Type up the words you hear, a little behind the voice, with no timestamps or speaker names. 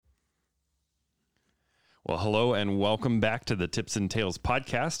Well, hello and welcome back to the Tips and Tales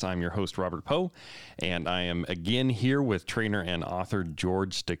podcast. I'm your host, Robert Poe, and I am again here with trainer and author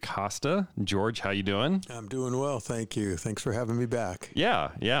George DaCosta. George, how you doing? I'm doing well, thank you. Thanks for having me back.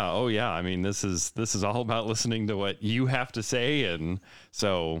 Yeah. Oh, yeah. I mean, this is all about listening to what you have to say, and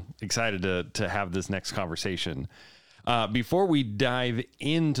so excited to have this next conversation. Before we dive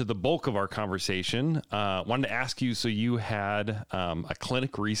into the bulk of our conversation, wanted to ask you, so you had a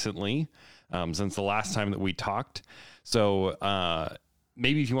clinic recently since the last time that we talked. So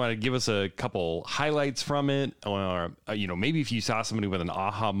maybe if you want to give us a couple highlights from it, or, maybe if you saw somebody with an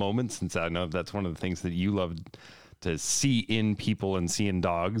aha moment, since I know that's one of the things that you love to see in people and see in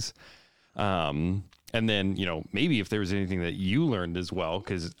dogs. And then, maybe if there was anything that you learned as well,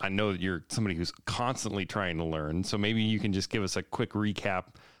 because I know that you're somebody who's constantly trying to learn. So maybe you can just give us a quick recap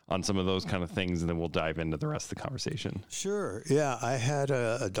on some of those kind of things, and then we'll dive into the rest of the conversation. Sure. Yeah, I had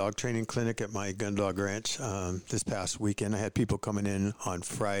a dog training clinic at my gun dog ranch this past weekend. I had people coming in on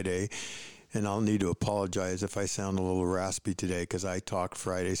Friday, and I'll need to apologize if I sound a little raspy today because I talked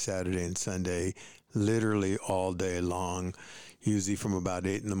Friday, Saturday, and Sunday literally all day long, usually from about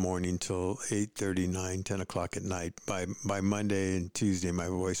 8 in the morning till 8:30, 9, 10 o'clock at night. By Monday and Tuesday, my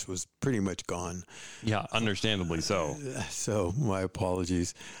voice was pretty much gone. Yeah, understandably so. So my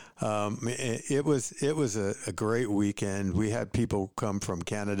apologies. It was a great weekend. We had people come from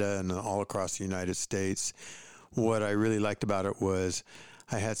Canada and all across the United States. What I really liked about it was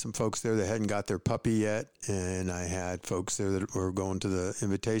I had some folks there that hadn't got their puppy yet, and I had folks there that were going to the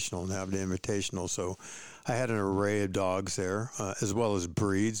Invitational and have the Invitational. So I had an array of dogs there, as well as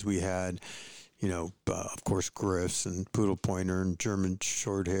breeds. We had, of course, Griffs and Poodle Pointer and German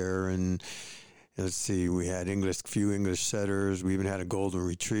Shorthair, and let's see, we had few English setters. We even had a Golden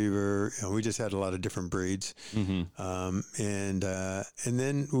Retriever. We just had a lot of different breeds. Mm-hmm. And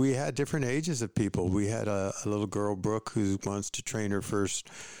then we had different ages of people. We had a little girl, Brooke, who wants to train her first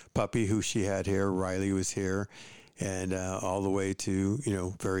puppy, who she had here. Riley was here. And all the way to,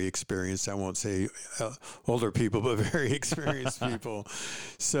 very experienced, I won't say older people, but very experienced people.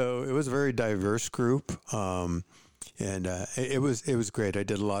 So it was a very diverse group. And it was great. I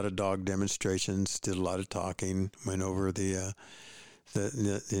did a lot of dog demonstrations, did a lot of talking, went over the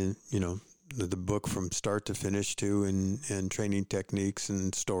book from start to finish too, and training techniques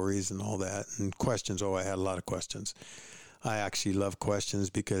and stories and all that, and questions. Oh, I had a lot of questions. I actually love questions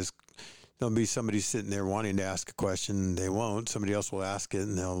because there'll be somebody sitting there wanting to ask a question, they won't. Somebody else will ask it,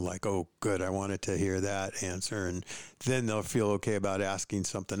 and they'll like, oh, good, I wanted to hear that answer. And then they'll feel okay about asking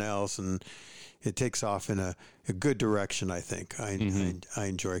something else, and it takes off in a good direction, I think. I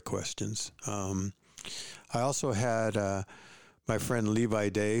enjoy questions. I also had my friend Levi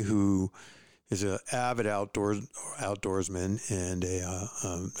Day, who is an avid outdoorsman and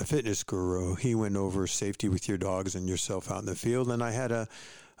a fitness guru. He went over safety with your dogs and yourself out in the field. And I had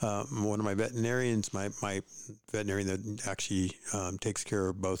one of my veterinarians, my veterinarian that actually takes care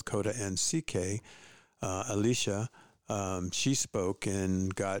of both CODA and CK, Alicia. She spoke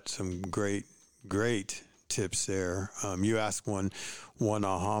and got some great tips there. You asked one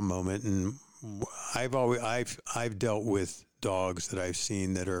aha moment, and I've dealt with dogs that I've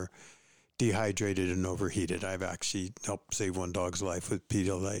seen that are dehydrated and overheated. I've actually helped save one dog's life with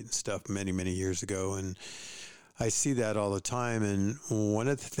Pedialyte and stuff many years ago, and I see that all the time. And one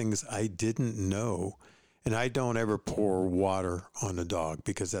of the things I didn't know, and I don't ever pour water on a dog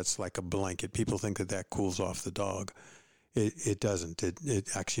because that's like a blanket. People think that cools off the dog. It doesn't.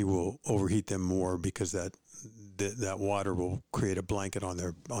 It actually will overheat them more because that water will create a blanket on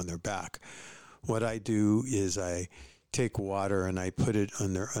their back. What I do is I take water and I put it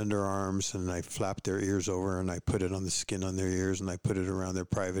on their underarms, and I flap their ears over, and I put it on the skin on their ears, and I put it around their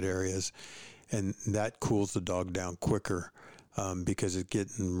private areas, and that cools the dog down quicker because it's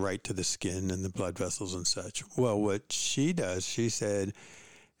getting right to the skin and the blood vessels and such. Well, what she does, she said,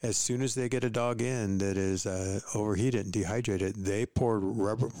 as soon as they get a dog in that is overheated and dehydrated, they pour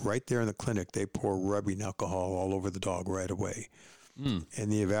rubber right there in the clinic. They pour rubbing alcohol all over the dog right away.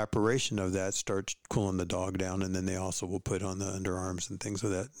 And the evaporation of that starts cooling the dog down, and then they also will put on the underarms and things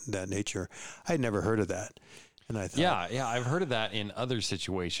of that nature. I'd never heard of that. And I thought, yeah, I've heard of that in other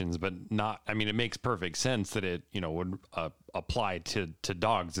situations, but not. I mean, it makes perfect sense that it, would apply to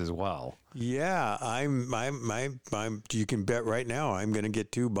dogs as well. Yeah, I'm. You can bet right now I'm going to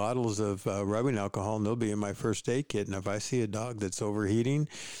get 2 bottles of rubbing alcohol, and they'll be in my first aid kit. And if I see a dog that's overheating,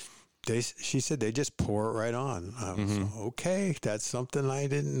 she said they just pour it right on. I was okay. That's something I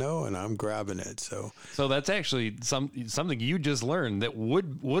didn't know, and I'm grabbing it. So that's actually something you just learned that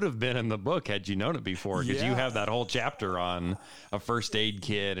would have been in the book had you known it before, because you have that whole chapter on a first aid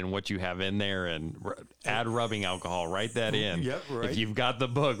kit and what you have in there, and add rubbing alcohol. Write that in. Yep, right. If you've got the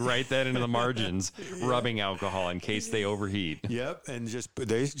book, write that into the margins. Rubbing alcohol in case they overheat. Yep, and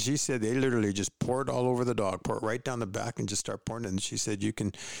she said they literally just pour it all over the dog, pour it right down the back, and just start pouring it. And she said you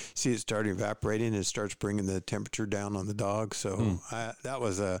can see it start evaporating, and it starts bringing the temperature down on the dog. So that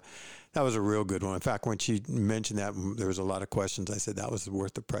was a real good one. In fact, when she mentioned that, there was a lot of questions. I said that was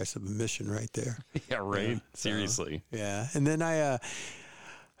worth the price of admission right there. Yeah, right. Seriously. Yeah, and then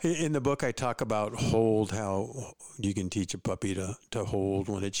in the book I talk about hold, how you can teach a puppy to hold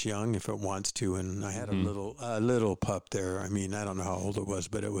when it's young if it wants to. And I had a little pup there. I mean, I don't know how old it was,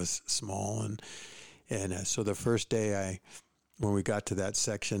 but it was small. And so the first day when we got to that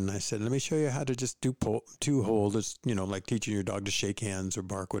section, I said, let me show you how to just do hold. It's, like teaching your dog to shake hands or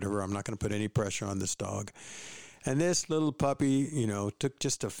bark, whatever. I'm not going to put any pressure on this dog. And this little puppy, took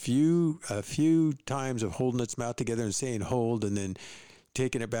just a few times of holding its mouth together and saying hold, and then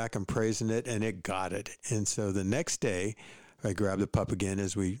taking it back and praising it, and it got it. And so the next day, I grabbed the pup again.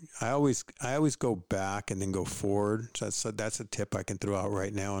 I always go back and then go forward. So that's a tip I can throw out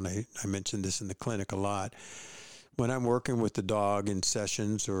right now, and I mentioned this in the clinic a lot. When I'm working with the dog in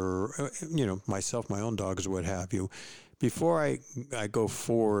sessions, or myself, my own dogs, or what have you, before I go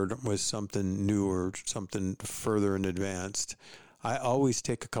forward with something new or something further and advanced, I always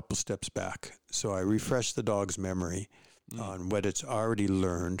take a couple steps back. So I refresh the dog's memory on what it's already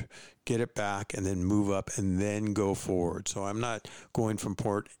learned, get it back, and then move up, and then go forward. So I'm not going from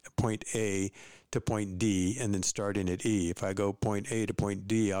point A to point D and then starting at E. If I go point A to point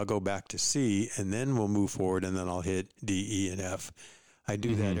D, I'll go back to C, and then we'll move forward, and then I'll hit D, E, and F. I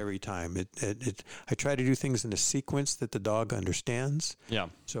do that every time. I try to do things in a sequence that the dog understands. Yeah.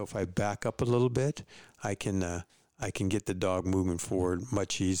 So if I back up a little bit, I can get the dog moving forward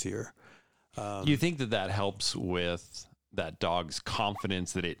much easier. You think that helps with that dog's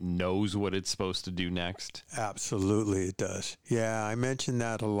confidence that it knows what it's supposed to do next? Absolutely, it does. Yeah, I mentioned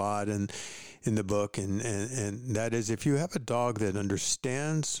that a lot in the book, and that is, if you have a dog that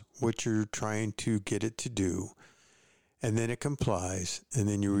understands what you're trying to get it to do, and then it complies, and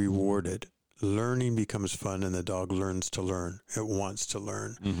then you reward it, learning becomes fun, and the dog learns to learn. It wants to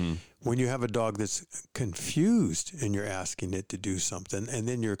learn. Mm-hmm. When you have a dog that's confused and you're asking it to do something, and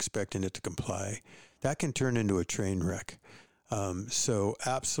then you're expecting it to comply, that can turn into a train wreck. So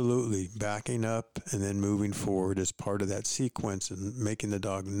absolutely, backing up and then moving forward is part of that sequence, and making the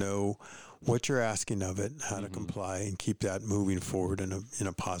dog know what you're asking of it, how to comply, and keep that moving forward in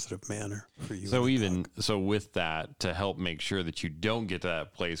a positive manner for you. So with that, to help make sure that you don't get to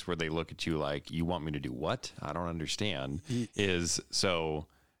that place where they look at you like, you want me to do what? I don't understand. If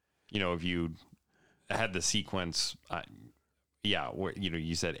you had the sequence, where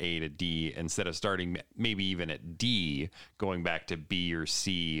you said A to D, instead of starting maybe even at D, going back to B or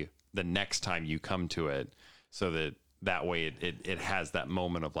C the next time you come to it, so that way it has that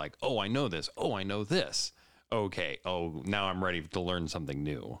moment of like, oh, I know this. Oh, I know this. Okay. Oh, now I'm ready to learn something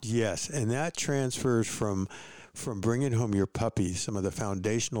new. Yes, and that transfers from bringing home your puppy, some of the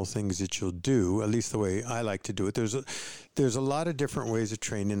foundational things that you'll do, at least the way I like to do it. There's a lot of different ways of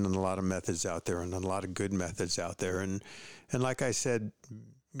training, and a lot of methods out there, and a lot of good methods out there. And like I said,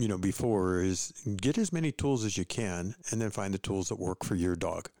 before, is get as many tools as you can, and then find the tools that work for your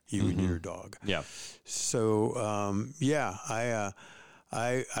dog, and your dog. Yeah. So,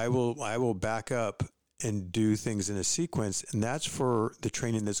 I will back up and do things in a sequence, and that's for the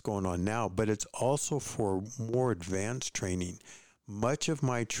training that's going on now, but it's also for more advanced training. Much of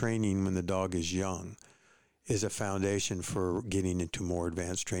my training when the dog is young is a foundation for getting into more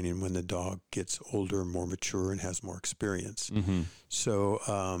advanced training when the dog gets older, more mature, and has more experience. Mm-hmm. So,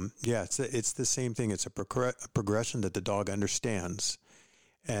 it's the same thing. It's a progression that the dog understands,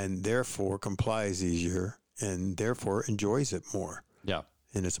 and therefore complies easier, and therefore enjoys it more. Yeah.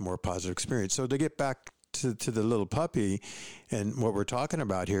 And it's a more positive experience. So to get back to the little puppy and what we're talking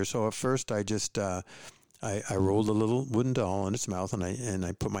about here. So at first I just I rolled a little wooden doll in its mouth, and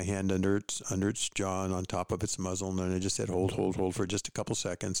I put my hand under its jaw and on top of its muzzle, and then I just said hold for just a couple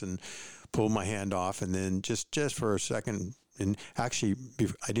seconds, and pulled my hand off, and then just for a second, and actually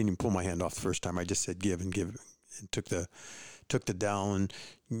I didn't even pull my hand off the first time. I just said give, and took the dowel and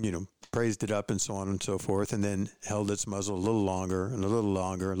praised it up and so on and so forth, and then held its muzzle a little longer and a little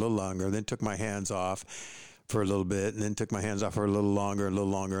longer, then took my hands off, for a little bit, and then took my hands off for a little longer,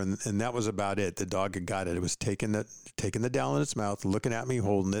 and that was about it. The dog had got it. It was taking the dowel in its mouth, looking at me,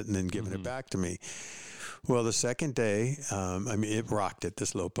 holding it, and then giving it back to me. Well, the second day, it rocked it.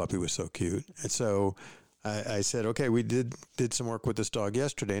 This little puppy was so cute. And so I said, okay, we did some work with this dog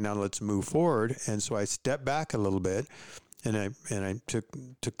yesterday. Now let's move forward. And so I stepped back a little bit, and I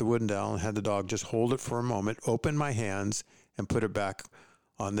took the wooden dowel and had the dog just hold it for a moment, open my hands, and put it back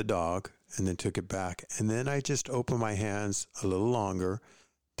on the dog, and then took it back. And then I just opened my hands a little longer.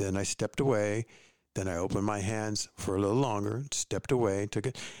 Then I stepped away. Then I opened my hands for a little longer, stepped away, took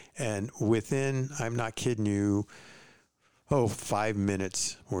it. And within, I'm not kidding you, 5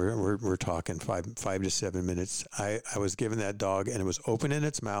 minutes, we're talking 5 to 7 minutes, I was giving that dog, and it was open in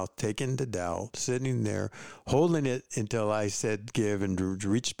its mouth, taking the dowel, sitting there, holding it until I said give, and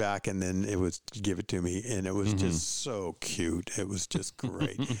reached back, and then it was give it to me. And it was just so cute. It was just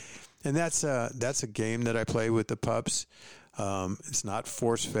great. And that's a game that I play with the pups. It's not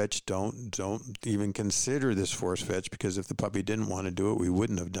force fetch. Don't even consider this force fetch, because if the puppy didn't want to do it, we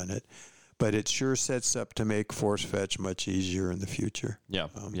wouldn't have done it. But it sure sets up to make force fetch much easier in the future. Yeah,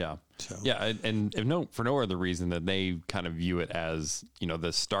 and if for no other reason than they kind of view it as,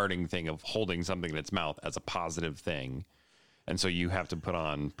 the starting thing of holding something in its mouth as a positive thing. And so you have to put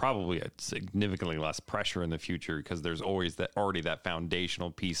on probably a significantly less pressure in the future, because there's always that foundational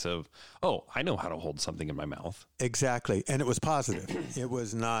piece of, I know how to hold something in my mouth. Exactly. And it was positive. It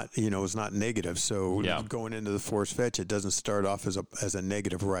was not, it was not negative. So going into the force fetch, it doesn't start off as a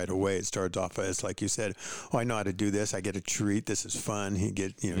negative right away. It starts off as, like you said, I know how to do this. I get a treat. This is fun. He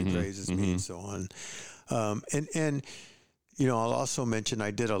praises me and so on. I'll also mention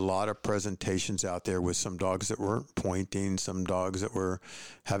I did a lot of presentations out there with some dogs that weren't pointing, some dogs that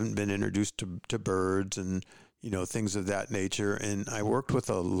haven't been introduced to birds, and things of that nature. And I worked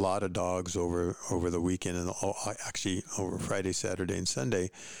with a lot of dogs over the weekend, and actually over Friday, Saturday, and Sunday.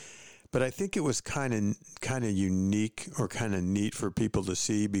 But I think it was kind of unique or kind of neat for people to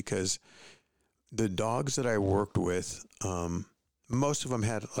see, because the dogs that I worked with, most of them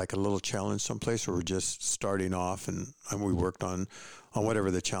had like a little challenge someplace, or were just starting off, and we worked on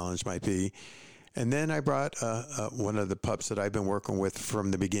whatever the challenge might be. And then I brought one of the pups that I've been working with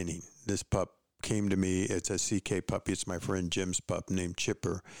from the beginning. This pup came to me. It's a CK puppy. It's my friend Jim's pup named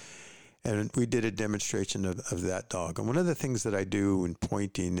Chipper. And we did a demonstration of that dog. And one of the things that I do in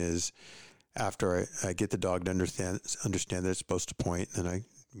pointing is, after I get the dog to understand that it's supposed to point, and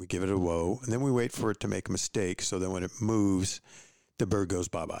we give it a whoa, and then we wait for it to make a mistake, so that when it moves, the bird goes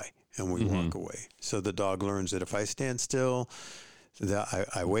bye-bye, and we walk away. So the dog learns that if I stand still, that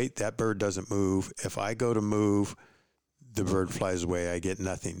I wait, that bird doesn't move. If I go to move, the bird flies away. I get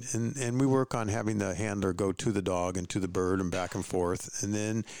nothing. And we work on having the handler go to the dog and to the bird and back and forth. And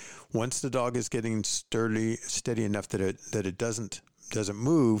then once the dog is getting steady enough that it doesn't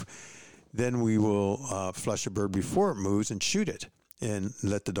move, then we will flush a bird before it moves and shoot it, and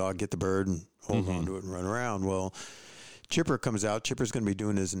let the dog get the bird and hold on to it and run around. Well, Chipper comes out. Chipper's going to be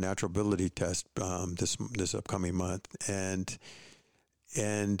doing his natural ability test this upcoming month, and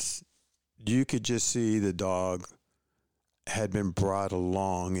you could just see the dog had been brought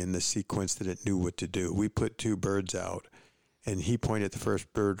along in the sequence that it knew what to do. We put 2 birds out, and he pointed the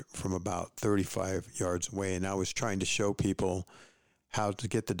first bird from about 35 yards away, and I was trying to show people how to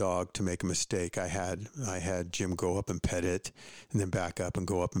get the dog to make a mistake. I had Jim go up and pet it, and then back up and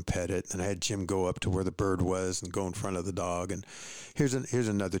go up and pet it. And I had Jim go up to where the bird was and go in front of the dog. And here's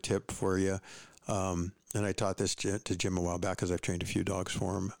another tip for you. And I taught this to Jim a while back, because I've trained a few dogs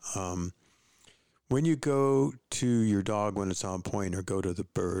for him. When you go to your dog when it's on point, or go to the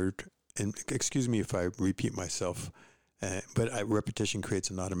bird, and excuse me if I repeat myself, but repetition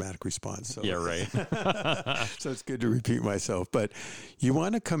creates an automatic response. So. Yeah, right. So it's good to repeat myself. But you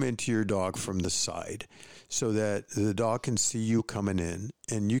want to come into your dog from the side, so that the dog can see you coming in.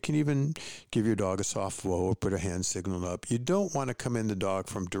 And you can even give your dog a soft whoa, or put a hand signal up. You don't want to come in the dog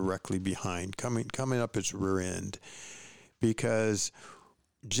from directly behind, coming up its rear end. Because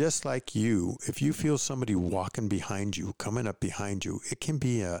just like you, if you feel somebody walking behind you, coming up behind you, it can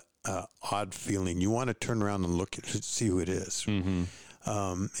be a odd feeling. You want to turn around and look at it, see who it is. And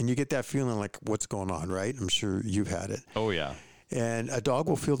you get that feeling like, what's going on, right? I'm sure you've had it. Oh, yeah. And a dog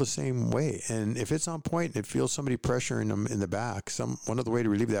will feel the same way. And if it's on point and it feels somebody pressuring them in the back, one of the way to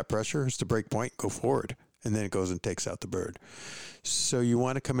relieve that pressure is to break point, go forward, and then it goes and takes out the bird. So you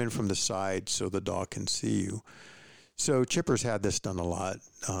want to come in from the side so the dog can see you. So Chipper's had this done a lot.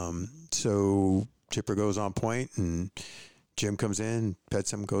 So Chipper goes on point, and Jim comes in,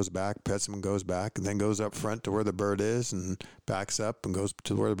 pets him, goes back, pets him, goes back, and then goes up front to where the bird is and backs up and goes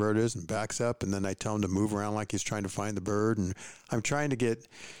to where the bird is and backs up. And then I tell him to move around like he's trying to find the bird. And I'm trying to get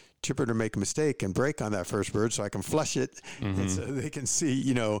Chipper to make a mistake and break on that first bird so I can flush it. And so they can see,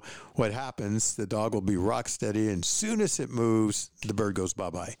 you know, what happens. The dog will be rock steady. And soon as it moves, the bird goes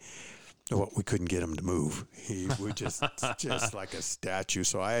bye-bye. Well, we couldn't get him to move. He would just like a statue.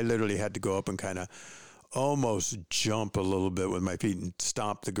 So I literally had to go up and kind of almost jump a little bit with my feet and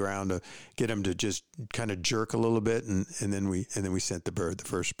stomp the ground to get him to just kind of jerk a little bit, and then we sent the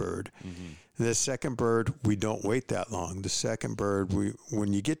first bird. The second bird, we don't wait that long. The second bird,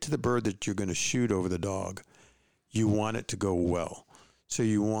 when you get to the bird that you're going to shoot over the dog, you want it to go well. So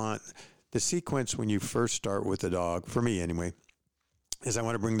you want the sequence when you first start with the dog, for me anyway, is I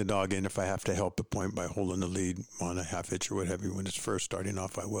want to bring the dog in. If I have to help the point by holding the lead on a half hitch or whatever, when it's first starting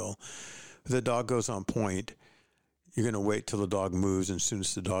off, I will. If the dog goes on point, you're going to wait till the dog moves, and as soon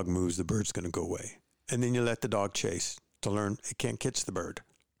as the dog moves, the bird's going to go away. And then you let the dog chase to learn it can't catch the bird,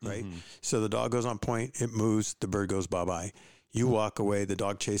 right? So the dog goes on point, it moves, the bird goes bye-bye. You walk away, the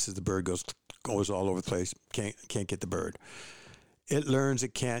dog chases, the bird goes all over the place, can't get the bird. It learns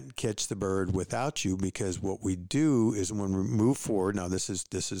it can't catch the bird without you, because what we do is when we move forward, now this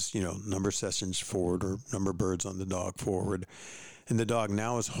is you know, number sessions forward or number birds on the dog forward, and the dog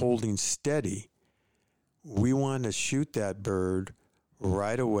now is holding steady. We want to shoot that bird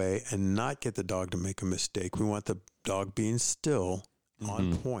right away and not get the dog to make a mistake. We want the dog being still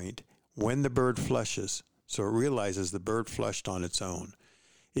on point when the bird flushes. So it realizes the bird flushed on its own.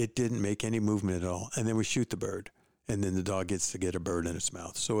 It didn't make any movement at all. And then we shoot the bird. And then the dog gets to get a bird in its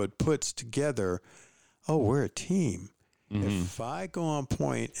mouth. So it puts together, oh, we're a team. If I go on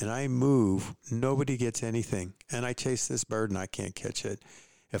point and I move, nobody gets anything. And I chase this bird and I can't catch it.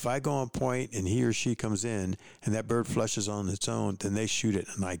 If I go on point and he or she comes in and that bird flushes on its own, then they shoot it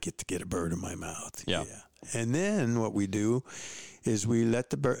and I get to get a bird in my mouth. Yeah. And then what we do is we let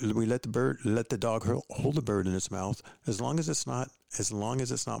the dog hold the bird in its mouth as long as it's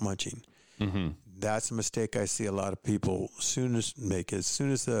not munching. That's a mistake I see a lot of people make. As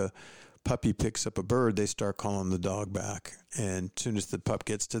soon as the puppy picks up a bird, they start calling the dog back. And as soon as the pup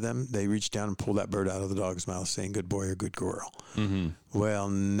gets to them, they reach down and pull that bird out of the dog's mouth saying, good boy or good girl. Well,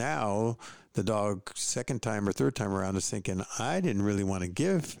 now the dog second time or third time around is thinking, I didn't really want to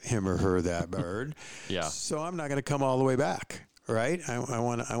give him or her that bird. So I'm not going to come all the way back. Right? I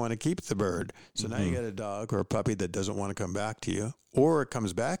want to keep the bird. So now you got a dog or a puppy that doesn't want to come back to you, or it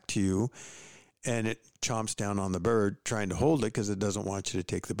comes back to you and it chomps down on the bird trying to hold it because it doesn't want you to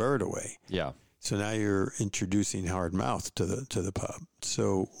take the bird away. So now you're introducing hard mouth to the pup.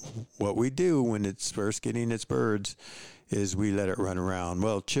 So what we do when it's first getting its birds is we let it run around.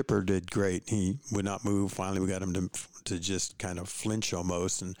 Well, Chipper did great. He would not move. Finally, we got him to just kind of flinch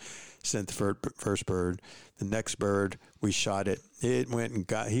almost and sent the first bird. The next bird, we shot it. He went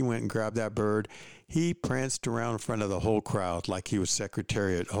and grabbed that bird. He pranced around in front of the whole crowd like he was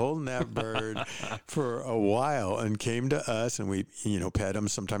Secretariat, holding that bird for a while, and came to us, and we, pet him.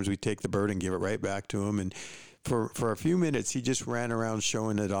 Sometimes we take the bird and give it right back to him. And for a few minutes, he just ran around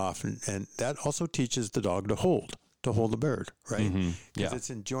showing it off. And that also teaches the dog to hold the bird, right? Because it's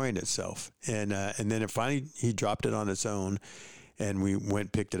enjoying itself. And then finally he dropped it on its own. And we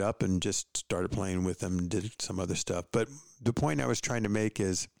picked it up and just started playing with them and did some other stuff. But the point I was trying to make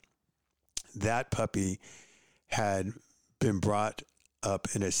is that puppy had been brought up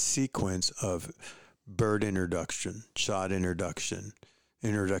in a sequence of bird introduction, shot introduction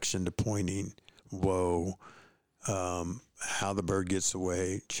to pointing, whoa, how the bird gets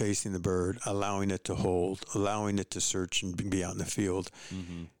away, chasing the bird, allowing it to hold, allowing it to search and be out in the field.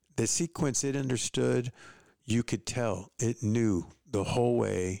 The sequence it understood, you could tell it knew the whole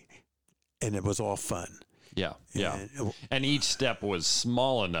way, and it was all fun. And each step was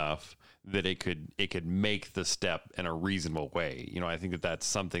small enough that it could make the step in a reasonable way. I think that's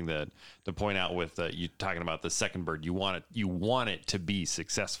something that to point out with you talking about the second bird. You want it to be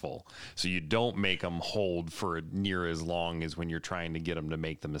successful, so you don't make them hold for near as long as when you're trying to get them to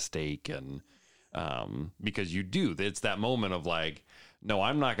make the mistake. And because you do, it's that moment of like, no,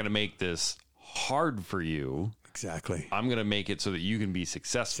 I'm not going to make this hard for you. Exactly. I'm going to make it so that you can be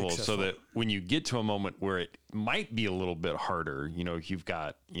successful, so that when you get to a moment where it might be a little bit harder, if you've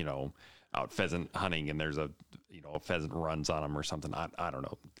got, out pheasant hunting and there's a pheasant runs on them or something. I don't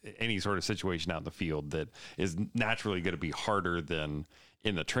know, any sort of situation out in the field that is naturally going to be harder than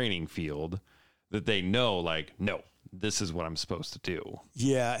in the training field, that they know, like, no, this is what I'm supposed to do.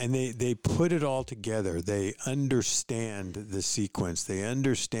 Yeah, and they put it all together. They understand the sequence. They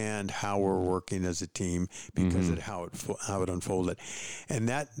understand how we're working as a team because of how it unfolded, and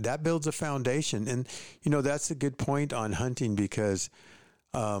that builds a foundation. And that's a good point on hunting because.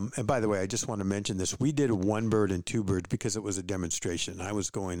 And by the way, I just want to mention this. We did 1 bird and 2 birds because it was a demonstration. I was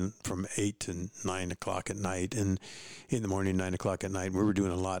going from 8 to 9 o'clock at night, and in the morning, 9 o'clock at night. We were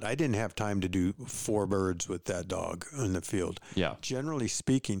doing a lot. I didn't have time to do 4 birds with that dog in the field. Yeah. Generally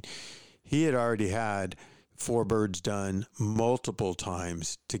speaking, he had already had 4 birds done multiple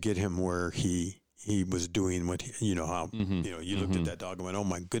times to get him where he was doing what you looked at that dog and went, oh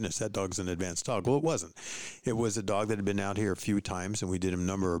my goodness, that dog's an advanced dog. Well, it wasn't. It was a dog that had been out here a few times, and we did a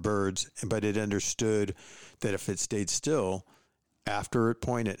number of birds, but it understood that if it stayed still after it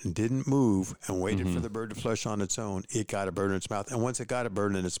pointed and didn't move and waited for the bird to flush on its own, it got a bird in its mouth. And once it got a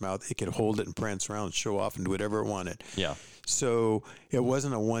bird in its mouth, it could hold it and prance around and show off and do whatever it wanted. Yeah. So it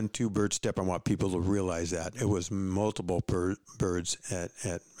wasn't a 1-2 bird step. I want people to realize that. It was multiple birds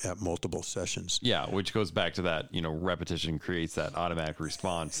at multiple sessions. Yeah, which goes back to that, repetition creates that automatic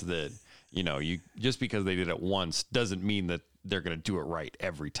response that, you just because they did it once doesn't mean that they're going to do it right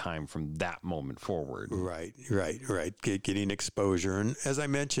every time from that moment forward. Right. Getting exposure. And as I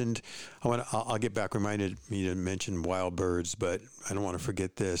mentioned, I'll get back, reminded me to mention wild birds, but I don't want to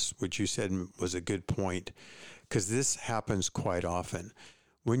forget this, which you said was a good point, because this happens quite often.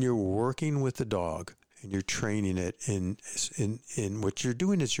 When you're working with the dog and you're training it, in what you're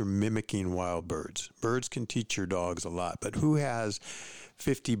doing is you're mimicking wild birds. Birds can teach your dogs a lot, but who has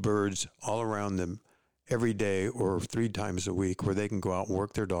 50 birds all around them every day or 3 times a week where they can go out and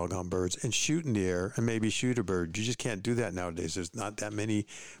work their dog on birds and shoot in the air and maybe shoot a bird? You just can't do that nowadays. There's not that many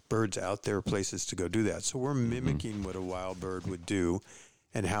birds out there, places to go do that. So we're mimicking what a wild bird would do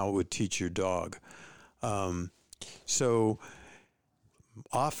and how it would teach your dog. So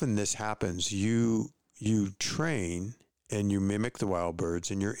often this happens. You train and you mimic the wild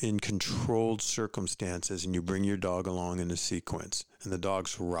birds, and you're in controlled circumstances, and you bring your dog along in a sequence, and the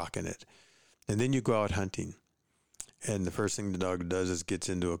dog's rocking it. And then you go out hunting, and the first thing the dog does is gets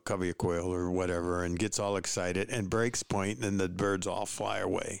into a covey of quail or whatever and gets all excited and breaks point, and the birds all fly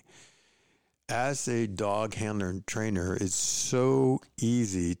away. As a dog handler and trainer, it's so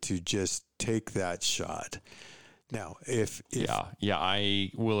easy to just take that shot. Now, if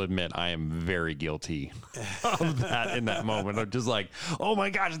I will admit I am very guilty of that in that moment. I'm just like, oh my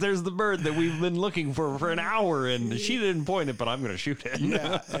gosh, there's the bird that we've been looking for an hour, and she didn't point it, but I'm going to shoot it.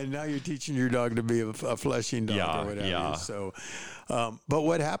 Yeah, and now you're teaching your dog to be a flushing dog or whatever. Yeah. So, but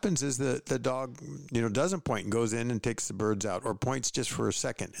what happens is the dog, doesn't point and goes in and takes the birds out, or points just for a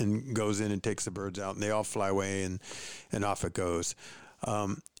second and goes in and takes the birds out, and they all fly away and off it goes.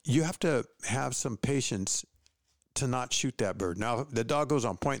 You have to have some patience to not shoot that bird. Now, if the dog goes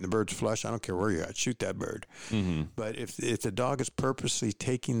on point and the bird's flush, I don't care where you're at, shoot that bird. But if the dog is purposely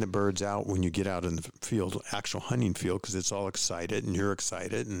taking the birds out when you get out in the field, actual hunting field, because it's all excited and you're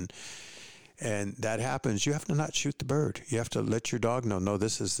excited, and that happens, you have to not shoot the bird. You have to let your dog know, no,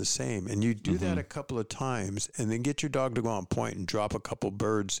 this is the same. And you do that a couple of times, and then get your dog to go on point and drop a couple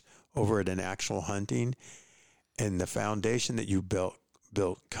birds over at an actual hunting, and the foundation that you built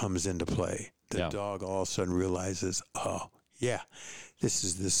comes into play. The dog all of a sudden realizes, oh, yeah, this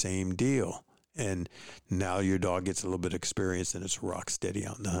is the same deal. And now your dog gets a little bit of experience, and it's rock steady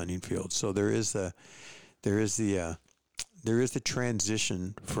out in the hunting field. So there is the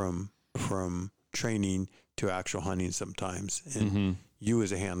transition from training to actual hunting sometimes. And you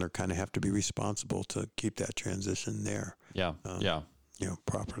as a handler kind of have to be responsible to keep that transition there.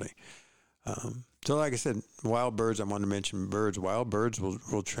 Properly. So like I said, wild birds, I want to mention birds. Wild birds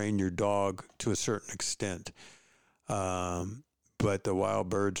will train your dog to a certain extent. But the wild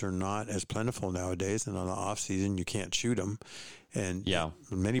birds are not as plentiful nowadays. And on the off season, you can't shoot them. And in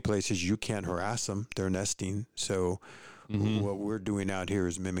many places, you can't harass them. They're nesting. So what we're doing out here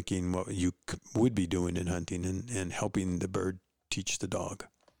is mimicking what you would be doing in hunting and helping the bird teach the dog.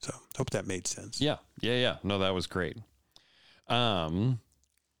 So hope that made sense. Yeah. No, that was great.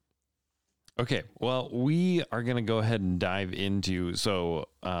 Okay, well, we are going to go ahead and dive into,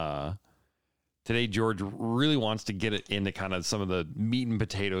 today George really wants to get it into kind of some of the meat and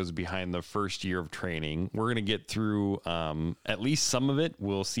potatoes behind the first year of training. We're going to get through at least some of it.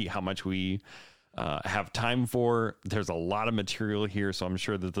 We'll see how much we have time for. There's a lot of material here, so I'm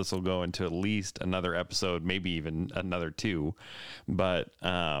sure that this will go into at least another episode, maybe even another 2. But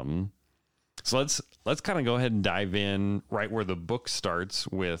so let's kind of go ahead and dive in right where the book starts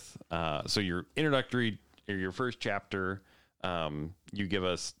with. So your introductory, or your first chapter, you give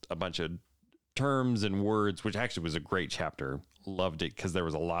us a bunch of terms and words, which actually was a great chapter. Loved it because there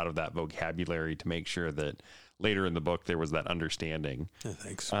was a lot of that vocabulary to make sure that later in the book there was that understanding. Yeah,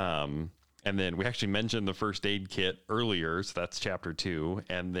 thanks. And then we actually mentioned the first aid kit earlier, so that's chapter 2.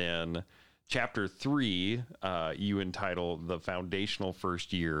 And then chapter 3, you entitle The Foundational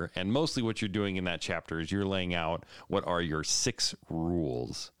First Year. And mostly what you're doing in that chapter is you're laying out what are your 6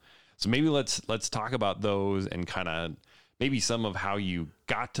 rules. So maybe let's talk about those and kind of maybe some of how you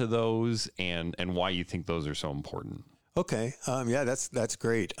got to those and why you think those are so important. Okay. Yeah, that's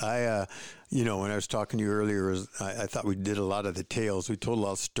great. I, when I was talking to you earlier, I thought we did a lot of the tales. We told a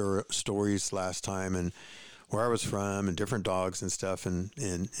lot of stories last time and where I was from and different dogs and stuff. And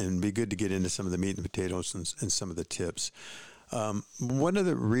it'd be good to get into some of the meat and potatoes and some of the tips. One of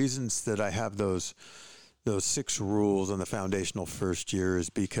the reasons that I have those 6 rules on the foundational first year is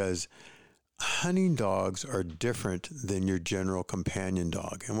because hunting dogs are different than your general companion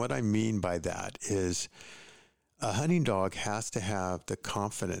dog. And what I mean by that is, a hunting dog has to have the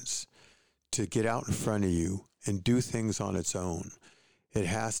confidence to get out in front of you and do things on its own. It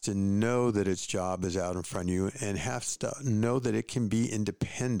has to know that its job is out in front of you and has to know that it can be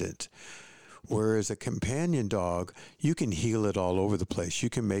independent. Whereas a companion dog, you can heel it all over the place.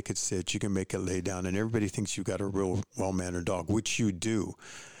 You can make it sit, you can make it lay down, and everybody thinks you've got a real well-mannered dog, which you do.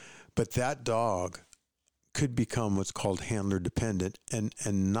 But that dog could become what's called handler dependent and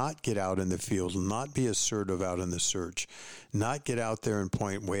not get out in the field, not be assertive out in the search, not get out there and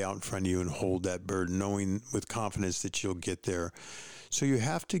point way out in front of you and hold that bird, knowing with confidence that you'll get there. So you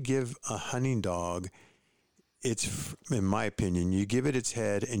have to give a hunting dog, in my opinion, you give it its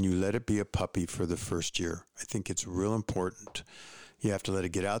head and you let it be a puppy for the first year. I think it's real important. You have to let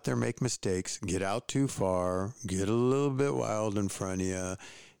it get out there, make mistakes, get out too far, get a little bit wild in front of you.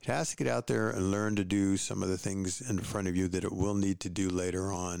 It has to get out there and learn to do some of the things in front of you that it will need to do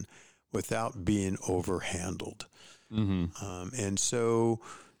later on without being overhandled. Mm-hmm. And so,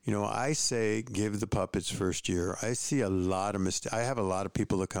 I say give the pup its first year. I see a lot of mistakes. I have a lot of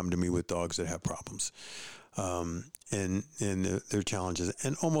people that come to me with dogs that have problems and their challenges.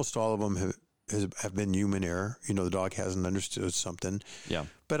 And almost all of them have been human error. The dog hasn't understood something. Yeah.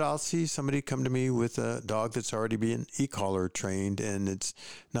 But I'll see somebody come to me with a dog that's already been e-collar trained and it's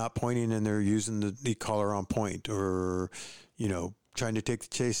not pointing and they're using the e-collar on point or, trying to take the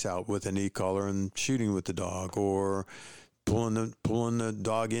chase out with an e-collar and shooting with the dog or pulling the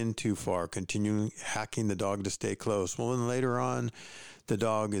dog in too far, continuing hacking the dog to stay close. Well, then later on, the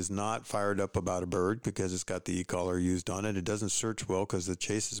dog is not fired up about a bird because it's got the e-collar used on it. It doesn't search well because the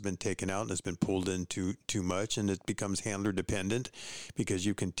chase has been taken out and it's been pulled in too much, and it becomes handler dependent because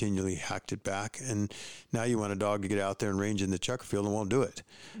you continually hacked it back. And now you want a dog to get out there and range in the chucker field and won't do it.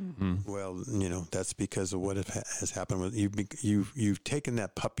 Mm-hmm. Well, that's because of what has happened with you've taken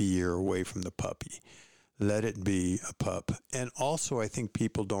that puppy year away from the puppy. Let it be a pup. And also, I think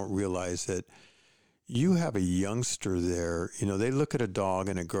people don't realize that you have a youngster there. They look at a dog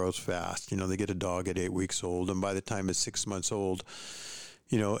and it grows fast. They get a dog at 8 weeks old, and by the time it's 6 months old,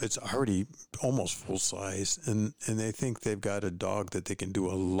 it's already almost full size. And they think they've got a dog that they can do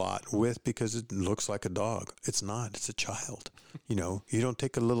a lot with because it looks like a dog. It's not. It's a child. You don't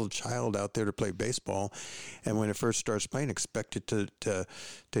take a little child out there to play baseball, and when it first starts playing, expect it to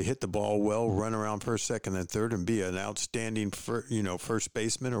hit the ball well, run around first, second, and third, and be an outstanding first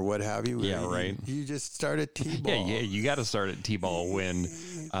baseman or what have you. Yeah, right. You just start at T-ball. Yeah, you got to start at T-ball. When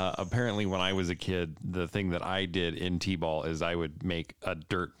apparently when I was a kid, the thing that I did in T-ball is I would make a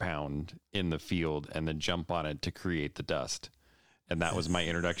dirt pound in the field and then jump on it to create the dust. And that was my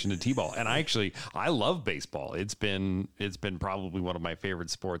introduction to T-ball. And I love baseball. It's been probably one of my favorite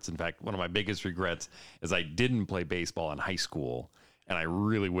sports. In fact, one of my biggest regrets is I didn't play baseball in high school, and I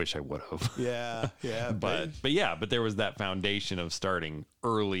really wish I would have. Yeah. but there was that foundation of starting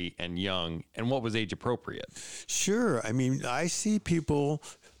early and young. And what was age appropriate? Sure. I mean, I see people,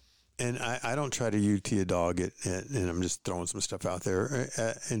 and I don't try to UT a dog, and I'm just throwing some stuff out there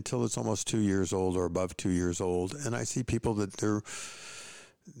until it's almost 2 years old or above 2 years old. And I see people that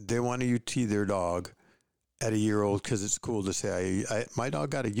they want to UT their dog at a year old because it's cool to say, my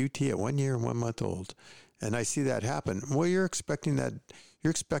dog got a UT at 1 year and 1 month old. And I see that happen. Well, you're expecting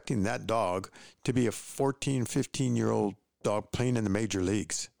that dog to be a 14, 15-year-old dog playing in the major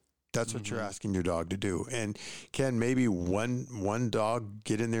leagues. That's what you're asking your dog to do. And can maybe one dog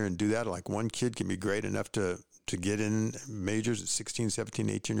get in there and do that? Like one kid can be great enough to get in majors at 16, 17,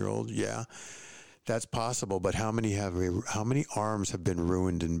 18-year-old? Yeah, that's possible. But how many arms have been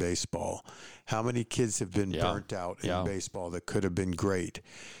ruined in baseball? How many kids have been burnt out in baseball that could have been great?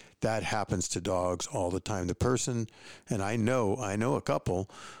 that happens to dogs all the time. The person, and I know a couple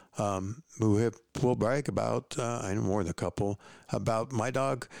will brag about, I know more than a couple, about my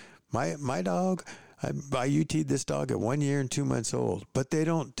dog. My dog, I UT'd this dog at 1 year and 2 months old, but they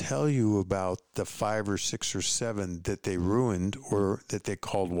don't tell you about the 5 or 6 or 7 that they ruined or that they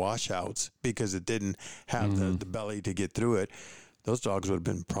called washouts because it didn't have the belly to get through it. Those dogs would have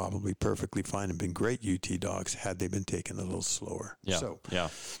been probably perfectly fine and been great UT dogs had they been taken a little slower.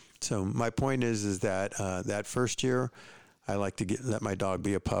 So my point is that that first year, I like to let my dog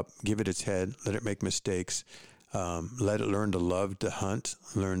be a pup, give it its head, let it make mistakes, let it learn to love to hunt,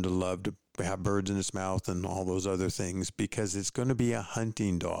 learn to love to have birds in its mouth and all those other things, because it's going to be a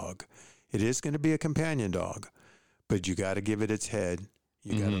hunting dog. It is going to be a companion dog, but you got to give it its head.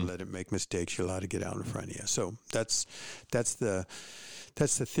 You got to let it make mistakes. You're allowed to get out in front of you. So that's the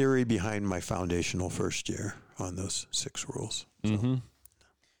theory behind my foundational first year on those 6 rules. So.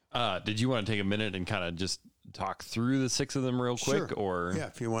 Did you want to take a minute and kind of just talk through the 6 of them real quick? Sure. Or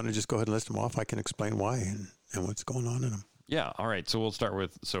if you want to just go ahead and list them off, I can explain why and what's going on in them. Yeah. All right. So we'll start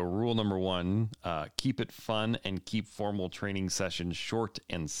with, rule number 1, keep it fun and keep formal training sessions short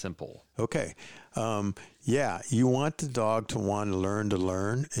and simple. Okay. You want the dog to want to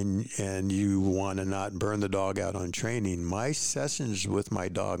learn, and you want to not burn the dog out on training. My sessions with my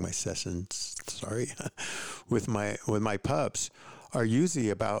dog, with my pups are usually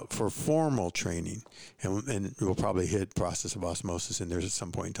about for formal training, and we'll probably hit process of osmosis in there at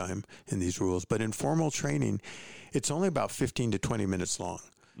some point in time in these rules. But in formal training, it's only about 15 to 20 minutes long.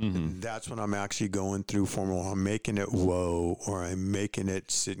 And that's when I'm actually going through formal. I'm making it whoa, or I'm making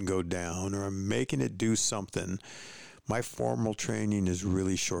it sit and go down, or I'm making it do something. My formal training is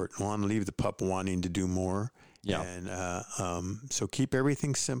really short. I want to leave the pup wanting to do more. Yeah. And so keep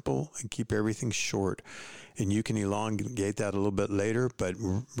everything simple and keep everything short. And you can elongate that a little bit later, but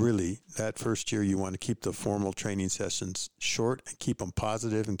really that first year you want to keep the formal training sessions short and keep them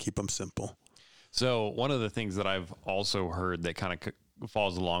positive and keep them simple. So one of the things that I've also heard that kind of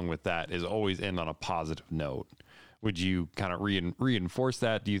falls along with that is always end on a positive note. Would you kind of reinforce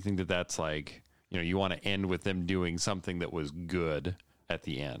that? Do you think that that's like, you want to end with them doing something that was good at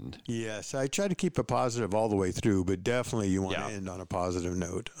the end? Yes, I try to keep it positive all the way through, but definitely you want to end on a positive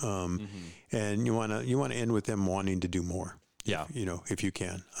note. And you want to end with them wanting to do more. Yeah. If you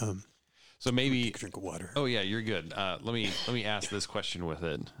can. So maybe take a drink of water. Oh yeah, you're good. Let me ask this question with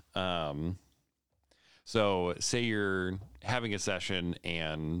it. So say you're having a session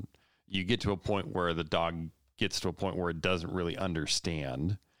and you get to a point where the dog gets to a point where it doesn't really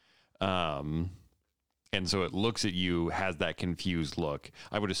understand. And so it looks at you, has that confused look.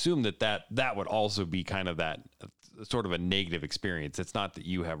 I would assume that would also be kind of that sort of a negative experience. It's not that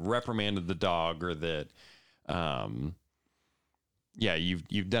you have reprimanded the dog or that,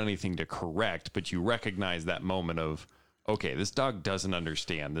 you've done anything to correct, but you recognize that moment of, okay, this dog doesn't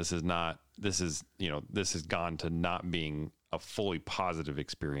understand. This has gone to not being a fully positive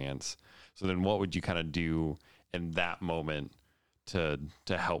experience. So then what would you kind of do in that moment to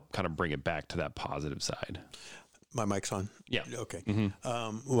help kind of bring it back to that positive side? My mic's on? Yeah. Okay.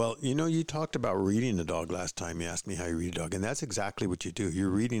 Well, you talked about reading the dog last time. You asked me how you read a dog, and that's exactly what you do. You're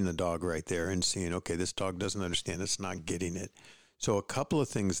reading the dog right there and seeing, okay, this dog doesn't understand. It's not getting it. So a couple of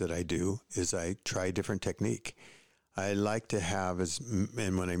things that I do is I try a different technique. I like to have,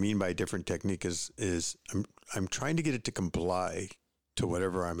 and what I mean by different technique is I'm trying to get it to comply to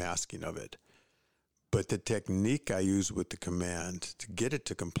whatever I'm asking of it. But the technique I use with the command to get it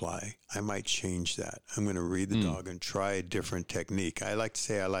to comply, I might change that. I'm going to read the dog and try a different technique. I like to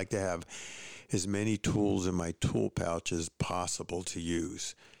say I like to have as many tools in my tool pouch as possible to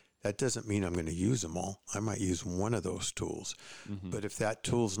use. That doesn't mean I'm going to use them all. I might use one of those tools. But if that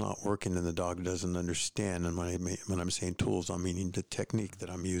tool's not working and the dog doesn't understand, and when I'm saying tools, I'm meaning the technique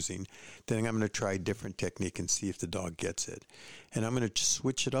that I'm using, then I'm going to try a different technique and see if the dog gets it. And I'm going to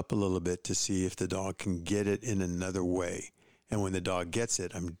switch it up a little bit to see if the dog can get it in another way. And when the dog gets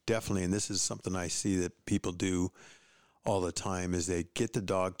it, I'm definitely, and this is something I see that people do all the time, is they get the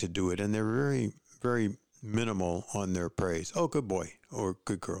dog to do it, and they're very, very minimal on their praise. Oh, good boy, or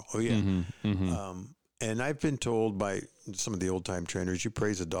good girl. Oh, yeah. And I've been told by some of the old time trainers, you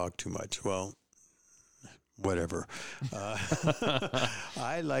praise a dog too much. Well, whatever.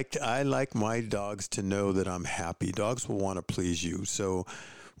 I like my dogs to know that I'm happy. Dogs will want to please you. So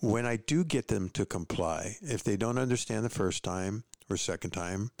when I do get them to comply, if they don't understand the first time or second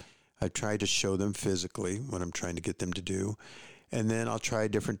time, I try to show them physically what I'm trying to get them to do. And then I'll try a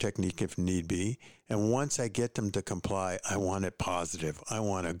different technique if need be. And once I get them to comply, I want it positive. I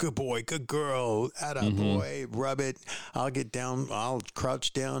want a good boy, good girl, atta boy, rub it. I'll get down, I'll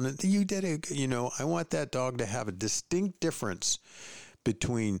crouch down, and you did it. I want that dog to have a distinct difference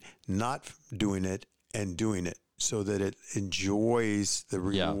between not doing it and doing it, so that it enjoys the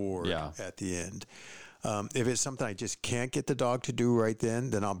reward at the end. If it's something I just can't get the dog to do right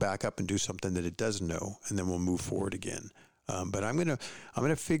then I'll back up and do something that it does know, and then we'll move forward again. But I'm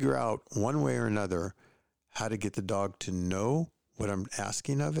gonna figure out one way or another how to get the dog to know what I'm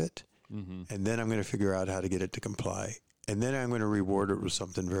asking of it, and then I'm going to figure out how to get it to comply. And then I'm going to reward it with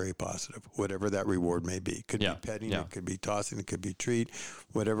something very positive, whatever that reward may be. It could be petting, it could be tossing, it could be treat,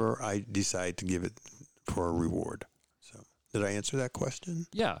 whatever I decide to give it for a reward. So did I answer that question?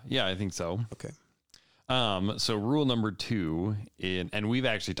 Yeah, I think so. Okay. So rule number 2, and we've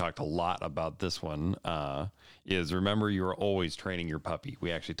actually talked a lot about this one, is remember you're always training your puppy.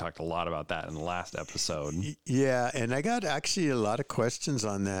 We actually talked a lot about that in the last episode. Yeah, and I got actually a lot of questions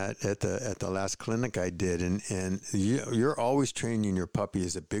on that at the last clinic I did, and you're always training your puppy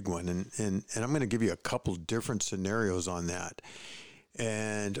is a big one, and I'm going to give you a couple different scenarios on that,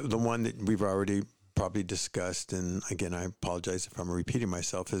 and the one that we've already probably discussed, and again, I apologize if I'm repeating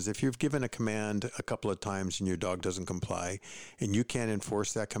myself, is if you've given a command a couple of times and your dog doesn't comply and you can't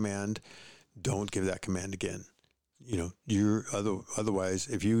enforce that command, don't give that command again. Otherwise,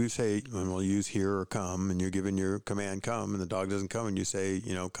 if you say, we'll use here or come, and you're giving your command come, and the dog doesn't come, and you say,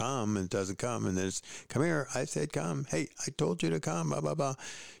 come, and it doesn't come, and then it's, come here, I said come, hey, I told you to come, blah, blah, blah.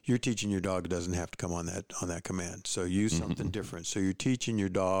 You're teaching your dog doesn't have to come on that command. So use something different. So you're teaching your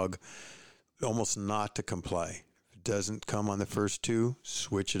dog almost not to comply. If it doesn't come on the first 2,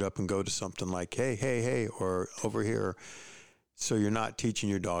 switch it up and go to something like, hey, or over here. So you're not teaching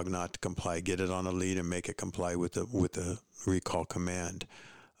your dog not to comply. Get it on a lead and make it comply with the recall command.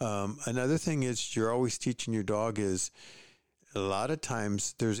 Another thing is you're always teaching your dog is a lot of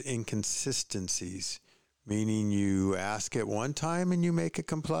times there's inconsistencies, meaning you ask it one time and you make it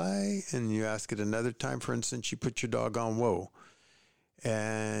comply, and you ask it another time. For instance, you put your dog on whoa,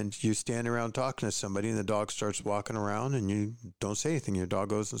 and you stand around talking to somebody, and the dog starts walking around, and you don't say anything. Your dog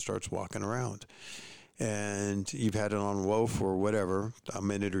goes and starts walking around. And you've had it on whoa for whatever, a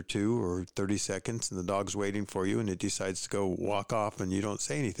minute or 2 or 30 seconds, and the dog's waiting for you, and it decides to go walk off, and you don't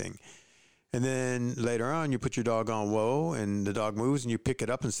say anything. And then later on, you put your dog on whoa, and the dog moves, and you pick it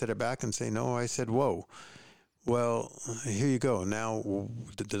up and set it back and say, no, I said whoa. Well, here you go. Now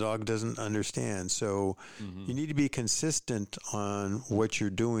the dog doesn't understand. So you need to be consistent on what you're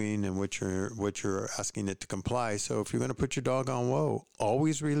doing and what you're asking it to comply. So if you're going to put your dog on whoa,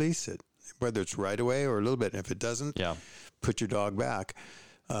 always release it, whether it's right away or a little bit. And if it doesn't, put your dog back.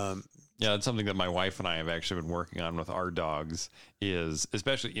 Yeah, it's something that my wife and I have actually been working on with our dogs, is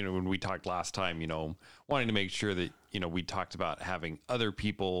especially, when we talked last time, wanting to make sure that, we talked about having other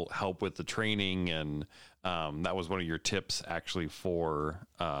people help with the training. And that was one of your tips actually for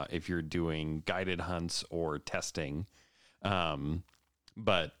if you're doing guided hunts or testing.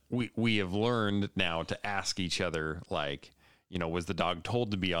 But we have learned now to ask each other, like, was the dog told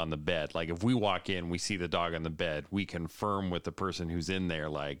to be on the bed? Like if we walk in, we see the dog on the bed, we confirm with the person who's in there,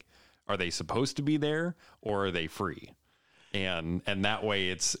 like, are they supposed to be there or are they free? And that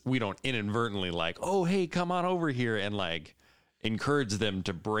way we don't inadvertently like, oh, hey, come on over here, and like encourage them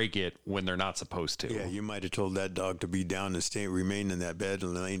to break it when they're not supposed to. Yeah, you might have told that dog to be down and remain in that bed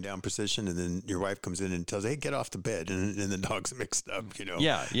and laying down position, and then your wife comes in and tells, hey, get off the bed, and the dog's mixed up,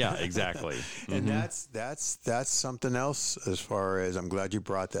 Yeah, exactly. And that's something else, as far as, I'm glad you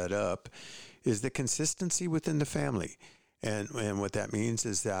brought that up, is the consistency within the family. And what that means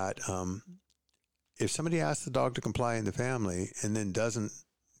is that if somebody asks the dog to comply in the family and then doesn't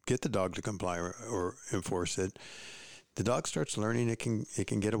get the dog to comply or enforce it, the dog starts learning it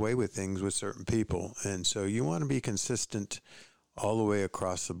can get away with things with certain people. And so you want to be consistent all the way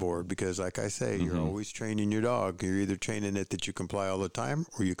across the board, because like I say, you're always training your dog. You're either training it that you comply all the time,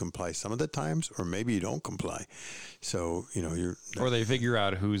 or you comply some of the times, or maybe you don't comply. So, or they figure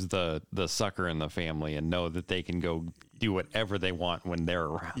out who's the sucker in the family and know that they can go do whatever they want when they're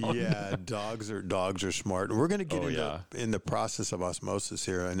around. Yeah, dogs are smart. And we're going to get in the process of osmosis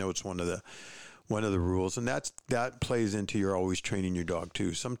here. I know it's one of the rules, and that plays into you're always training your dog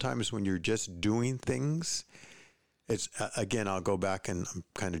too. Sometimes when you're just doing things, it's again, I'll go back and I'm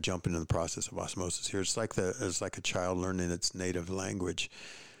kind of jumping in the process of osmosis here. It's like a child learning its native language.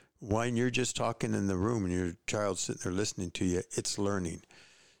 When you're just talking in the room and your child's sitting there listening to you, it's learning.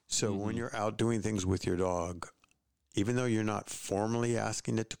 So when you're out doing things with your dog, even though you're not formally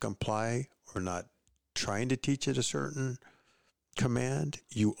asking it to comply or not trying to teach it a certain command,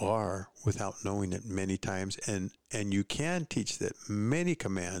 you are without knowing it many times. And you can teach that many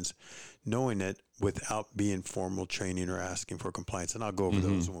commands knowing it without being formal training or asking for compliance. And I'll go over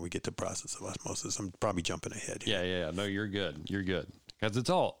those when we get to process of osmosis. I'm probably jumping ahead here. Yeah. No, you're good. You're good. Because it's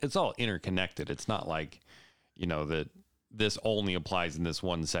all interconnected. It's not like, that this only applies in this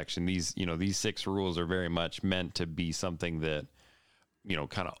one section. These 6 rules are very much meant to be something that,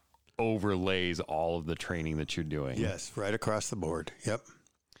 kind of overlays all of the training that you're doing. Yes, right across the board. Yep.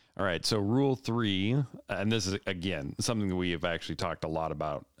 All right. So rule 3, and this is, again, something that we have actually talked a lot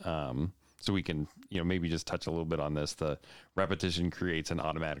about. So we can, maybe just touch a little bit on this. The repetition creates an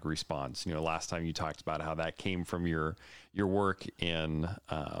automatic response. Last time you talked about how that came from your work in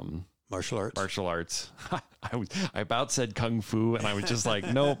martial arts. I about said kung fu, and I was just like,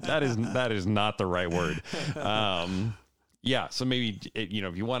 nope, that is not the right word. Yeah. So maybe, if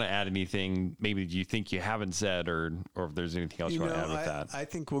you want to add anything, maybe you think you haven't said, or if there's anything else you want to add with that. I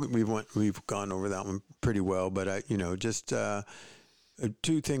think we've gone over that one pretty well, but just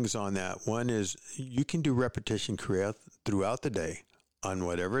 2 things on that. One is you can do repetition throughout the day on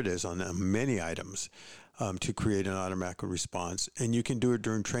whatever it is, on many items, to create an automatic response. And you can do it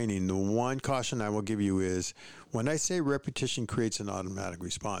during training. The one caution I will give you is when I say repetition creates an automatic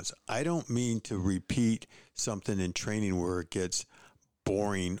response, I don't mean to repeat something in training where it gets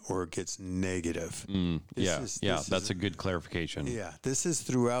boring or it gets negative. That's a good clarification. Yeah. This is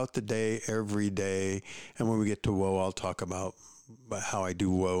throughout the day, every day. And when we get to woe, I'll talk about how I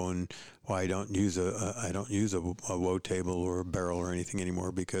do woe and why I don't use a woe table or a barrel or anything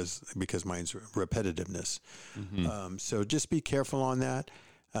anymore because mine's repetitiveness. So just be careful on that.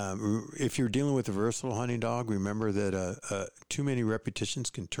 If you're dealing with a versatile hunting dog, remember that too many repetitions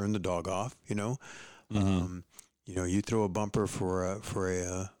can turn the dog off. You throw a bumper for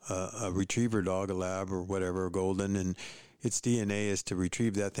a retriever dog, a lab or whatever, a golden, and its DNA is to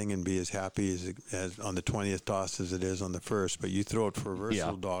retrieve that thing and be as happy as on the 20th toss as it is on the first. But you throw it for a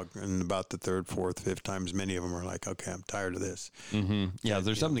versatile dog, and about the 3rd, 4th, 5th times, many of them are like, okay, I'm tired of this. Yeah, is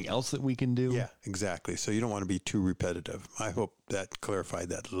there something else that we can do? Yeah, exactly. So you don't want to be too repetitive. I hope that clarified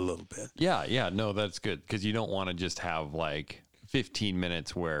that a little bit. Yeah, no, that's good, because you don't want to just have like 15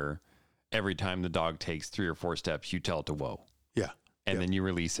 minutes where every time the dog takes 3 or 4 steps, you tell it to whoa. Yeah. And then you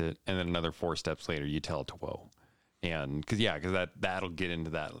release it, and then another 4 steps later, you tell it to whoa. And because that'll get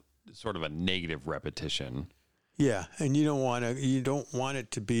into that sort of a negative repetition. Yeah, and you don't want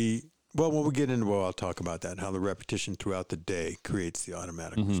it to be. Well, when we get into I'll talk about that, how the repetition throughout the day creates the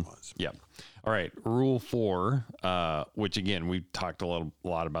automatic response. Yeah. All right. Rule 4, which again we've talked a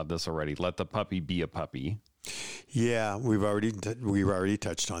lot about this already. Let the puppy be a puppy. Yeah, we've already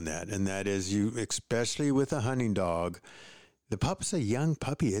touched on that, and that is especially with a hunting dog. The pup's a young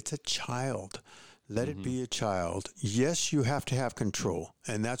puppy; it's a child. Let it be a child. Yes, you have to have control.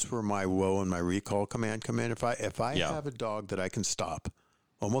 And that's where my whoa and my recall command come in. If I have a dog that I can stop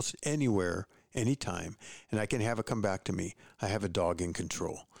almost anywhere, anytime, and I can have it come back to me, I have a dog in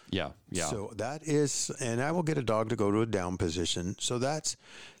control. Yeah. So that is, and I will get a dog to go to a down position. So that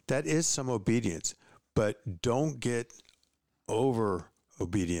is some obedience, but don't get over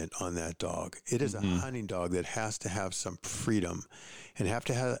obedient on that dog. It is a hunting dog that has to have some freedom and has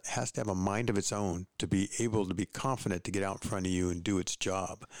to have a mind of its own to be able to be confident to get out in front of you and do its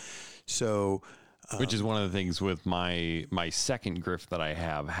job. So, which is one of the things with my second Griff that I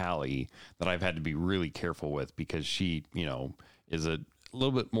have, Hallie, that I've had to be really careful with, because she, is a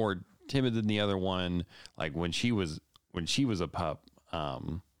little bit more timid than the other one. Like when she was a pup,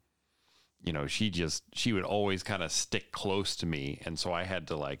 she would always kind of stick close to me. And so I had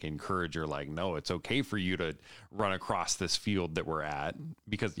to like encourage her, like, no, it's okay for you to run across this field that we're at,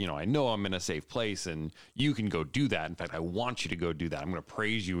 because, I know I'm in a safe place and you can go do that. In fact, I want you to go do that. I'm going to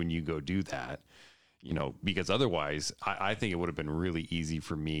praise you when you go do that, because otherwise I think it would have been really easy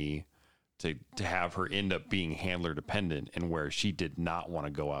for me to have her end up being handler dependent, and where she did not want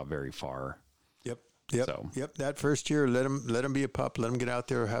to go out very far. Yep. That first year, let them be a pup. Let them get out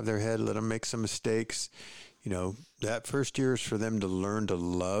there, have their head. Let them make some mistakes. That first year is for them to learn to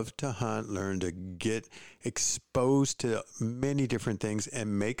love to hunt, learn to get exposed to many different things,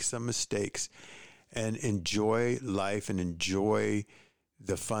 and make some mistakes, and enjoy life and enjoy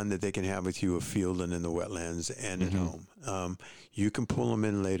the fun that they can have with you afield and in the wetlands and at home. You can pull them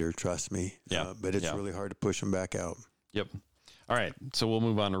in later, trust me. But it's really hard to push them back out. Yep. All right, so we'll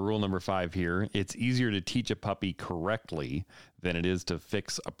move on to rule number 5 here. It's easier to teach a puppy correctly than it is to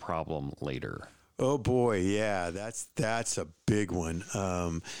fix a problem later. Oh boy, yeah, that's a big one.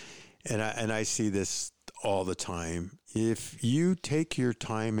 And I see this all the time. If you take your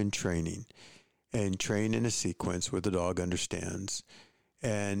time in training and train in a sequence where the dog understands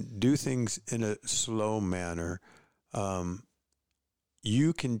and do things in a slow manner,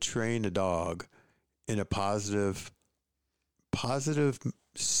 you can train a dog in a positive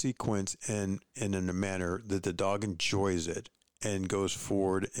sequence and in a manner that the dog enjoys it and goes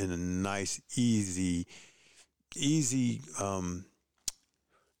forward in a nice, easy, I'm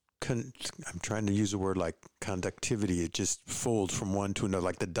trying to use a word like conductivity. It just folds from one to another,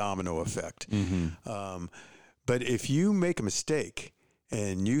 like the domino effect. Mm-hmm. But if you make a mistake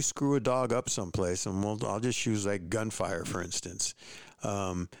and you screw a dog up someplace, and I'll just use like gunfire, for instance,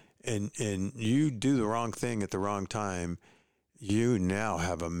 and you do the wrong thing at the wrong time, you now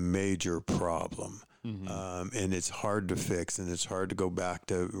have a major problem. Mm-hmm. And it's hard to fix, and it's hard to go back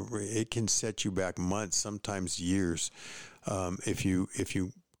to. It can set you back months, sometimes years, if you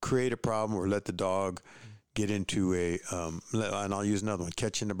create a problem or let the dog get into and I'll use another one,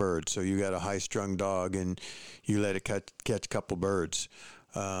 catching a bird. So you got a high-strung dog, and you let it catch a couple birds.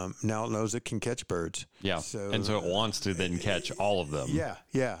 Now it knows it can catch birds. Yeah, and so it wants to then catch all of them.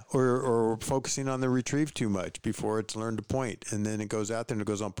 Yeah. Or focusing on the retrieve too much before it's learned to point, and then it goes out there and it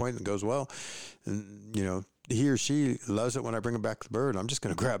goes on point and goes, well, and he or she loves it when I bring him back the bird. I'm just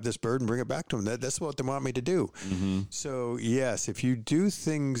going to grab this bird and bring it back to him. That's what they want me to do. Mm-hmm. So yes, if you do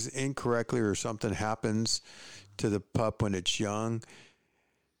things incorrectly or something happens to the pup when it's young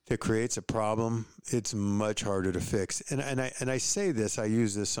that creates a problem, it's much harder to fix. And I say this, I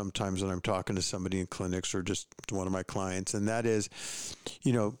use this sometimes when I'm talking to somebody in clinics or just one of my clients, and that is,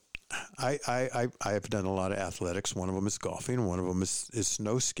 I have done a lot of athletics. One of them is golfing. One of them is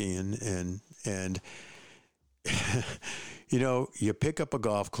snow skiing, and you pick up a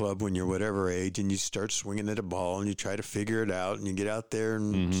golf club when you're whatever age, and you start swinging at a ball, and you try to figure it out, and you get out there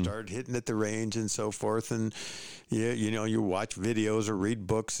and start hitting at the range and so forth, and you watch videos or read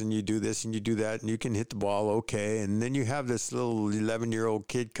books, and you do this and you do that, and you can hit the ball okay, and then you have this little 11-year-old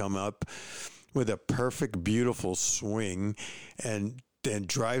kid come up with a perfect, beautiful swing, and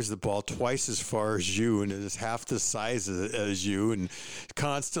drives the ball twice as far as you and is half the size as you and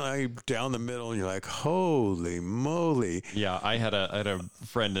constantly down the middle, and you're like, holy moly. Yeah, I had a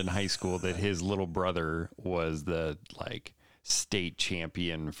friend in high school that his little brother was the state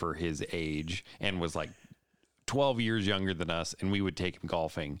champion for his age and was 12 years younger than us, and we would take him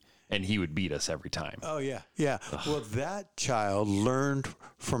golfing and he would beat us every time. Oh yeah. Ugh. Well, that child learned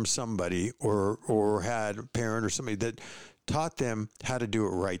from somebody or had a parent or somebody that taught them how to do it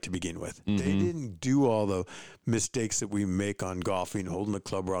right to begin with. Mm-hmm. They didn't do all the mistakes that we make on golfing, holding the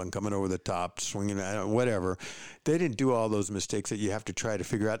club rod and coming over the top, swinging, whatever. They didn't do all those mistakes that you have to try to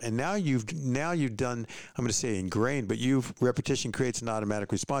figure out. And now you've done, I'm going to say ingrained, but repetition creates an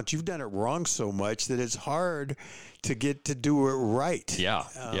automatic response. You've done it wrong so much that it's hard to get to do it right.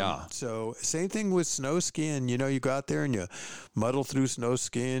 Yeah. So same thing with snow skiing. You go out there and you muddle through snow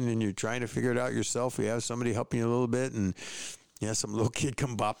skiing and you're trying to figure it out yourself. You have somebody helping you a little bit, and some little kid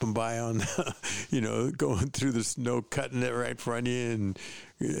come bopping by on, going through the snow, cutting it right in front of you,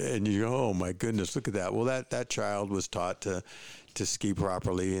 and you go, oh my goodness, look at that. Well, that child was taught to ski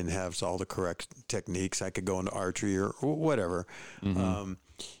properly and have all the correct techniques. I could go into archery or whatever. Mm-hmm.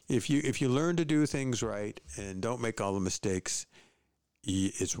 If you learn to do things right and don't make all the mistakes,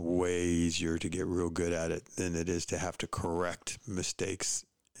 it's way easier to get real good at it than it is to have to correct mistakes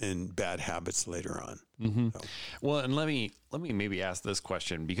and bad habits later on. Mm-hmm. So. Well, and let me maybe ask this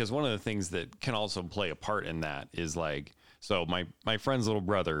question, because one of the things that can also play a part in that is so my friend's little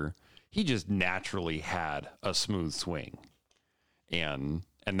brother, he just naturally had a smooth swing, and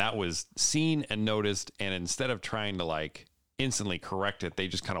that was seen and noticed. And instead of trying to instantly correct it, they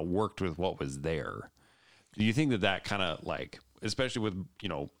just kind of worked with what was there. Do you think that kind of especially with,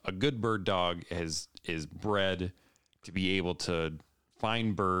 a good bird dog is bred to be able to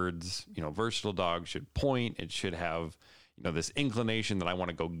find birds, versatile dog should point, it should have, this inclination that I want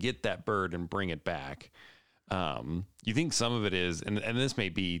to go get that bird and bring it back. You think some of it is, and this may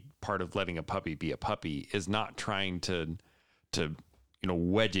be part of letting a puppy be a puppy, is not trying to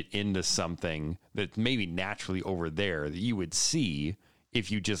wedge it into something that's maybe naturally over there that you would see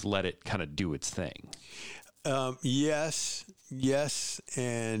if you just let it kind of do its thing. Yes,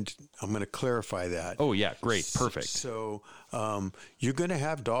 and I'm going to clarify that. Oh, yeah, great, perfect. So you're going to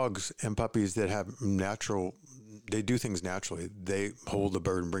have dogs and puppies that have they do things naturally. They hold the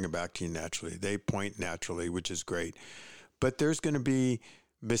bird and bring it back to you naturally. They point naturally, which is great. But there's going to be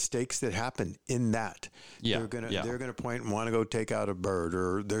mistakes that happen in that. Yeah, they're going to point and want to go take out a bird,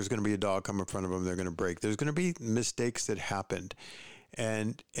 or there's going to be a dog come in front of them, they're going to break. There's going to be mistakes that happened.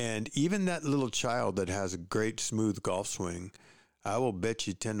 And even that little child that has a great smooth golf swing, I will bet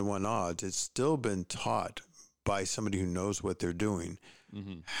you 10 to 1 odds it's still been taught by somebody who knows what they're doing,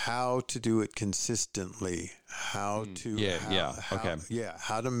 how to do it consistently, how to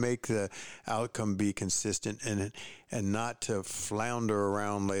how to make the outcome be consistent and not to flounder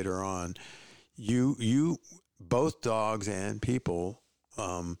around later on. You both dogs and people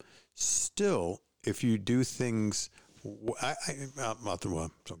still, if you do things,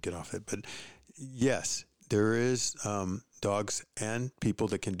 don't get off it, but yes, there is dogs and people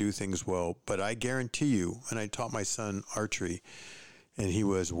that can do things well, but I guarantee you, and I taught my son archery, and he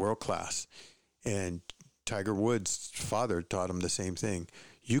was world class, and Tiger Woods' father taught him the same thing.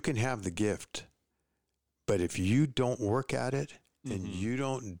 You can have the gift, but if you don't work at it and you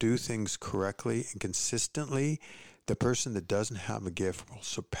don't do things correctly and consistently, the person that doesn't have a gift will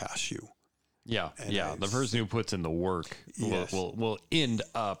surpass you. Yeah, the person who puts in the work will end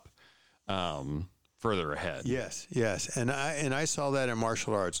up further ahead. Yes, and I saw that in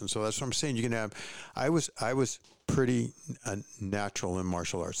martial arts, and so that's what I'm saying. You can have. I was pretty natural in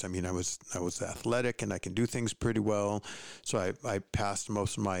martial arts. I mean, I was athletic, and I can do things pretty well. So I passed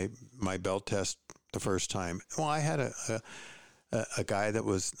most of my belt test the first time. Well, I had a guy that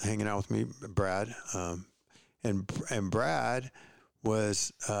was hanging out with me, Brad, and Brad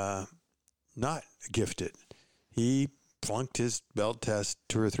was not gifted. He flunked his belt test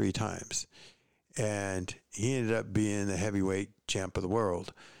 2 or 3 times. And he ended up being the heavyweight champ of the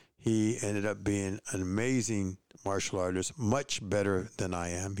world. He ended up being an amazing martial artist, much better than I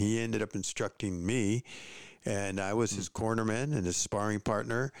am. He ended up instructing me, and I was his cornerman and his sparring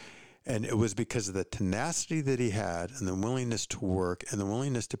partner. And it was because of the tenacity that he had and the willingness to work and the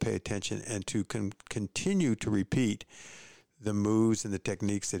willingness to pay attention and to continue to repeat the moves and the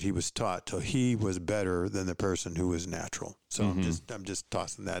techniques that he was taught till he was better than the person who was natural. So I'm just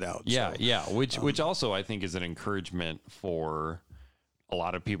tossing that out. Yeah. Which also I think is an encouragement for a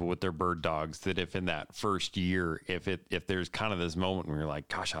lot of people with their bird dogs, that if in that first year, if there's kind of this moment where you're like,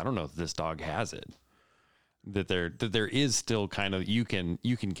 gosh, I don't know if this dog has it, that there is still kind of, you can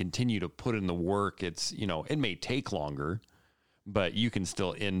continue to put in the work. It's, it may take longer, but you can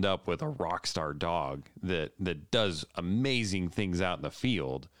still end up with a rock star dog that does amazing things out in the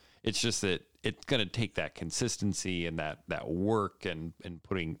field. It's just that it's going to take that consistency and that work and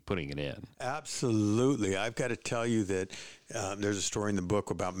putting it in. Absolutely. I've got to tell you that there's a story in the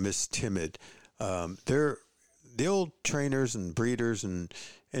book about Miss Timid. They're the old trainers and breeders and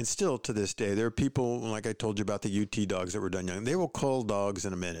still to this day, there are people, like I told you about the UT dogs that were done young. They will cull dogs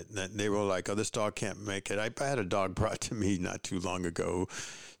in a minute. They were like, oh, this dog can't make it. I had a dog brought to me not too long ago.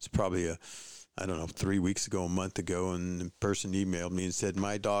 It's probably 3 weeks ago, a month ago, and the person emailed me and said,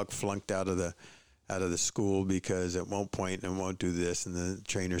 my dog flunked out of the school because it won't point and won't do this. And the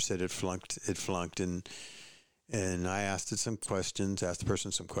trainer said it flunked. And I asked the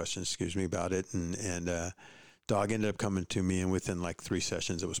person some questions, about it. And dog ended up coming to me, and within like 3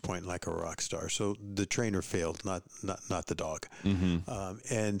 sessions, it was pointing like a rock star. So the trainer failed, not the dog.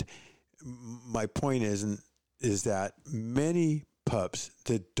 And my point is that many pups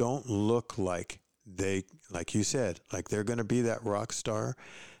that don't look like you said, like they're going to be that rock star,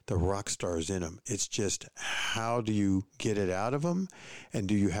 the rock star is in them. It's just, how do you get it out of them? And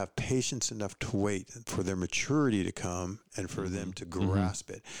do you have patience enough to wait for their maturity to come and for them to grasp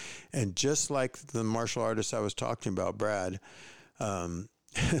it? And just like the martial artist I was talking about, Brad, when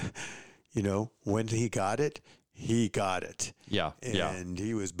he got it, he got it. Yeah. And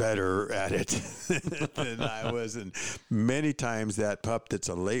he was better at it than I was. And many times that pup that's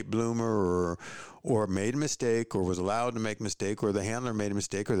a late bloomer or made a mistake or was allowed to make a mistake, or the handler made a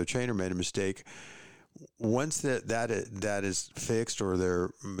mistake or the trainer made a mistake, once that is fixed or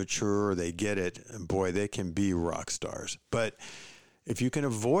they're mature or they get it, boy, they can be rock stars. But if you can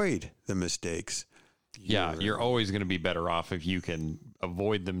avoid the mistakes, you're always going to be better off if you can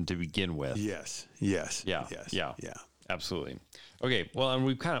avoid them to begin with. Yes. Absolutely. Okay. Well, and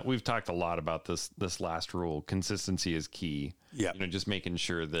we've talked a lot about this last rule. Consistency is key. Yeah. Just making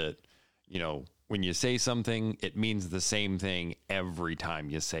sure that, when you say something, it means the same thing every time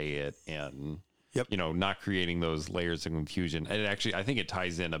you say it, and, not creating those layers of confusion. And actually, I think it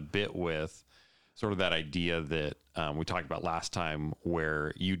ties in a bit with sort of that idea that we talked about last time,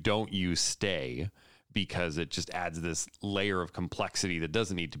 where you don't use stay because it just adds this layer of complexity that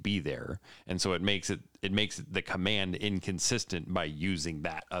doesn't need to be there. And so it makes the command inconsistent by using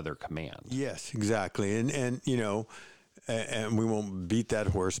that other command. Yes, exactly. And and we won't beat that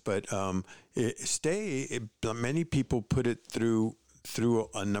horse, but many people put it through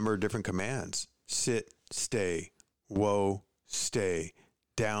a number of different commands. Sit, stay, whoa, stay,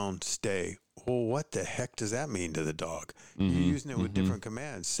 down, stay, well, what the heck does that mean to the dog? You're using it with different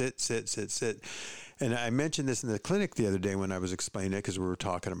commands. Sit, sit, sit, sit. And I mentioned this in the clinic the other day when I was explaining it, because we were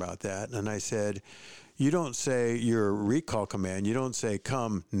talking about that. And I said, you don't say your recall command. You don't say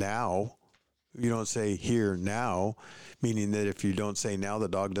come now. You don't say here now, meaning that if you don't say now, the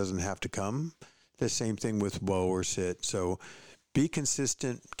dog doesn't have to come. The same thing with whoa or sit. So be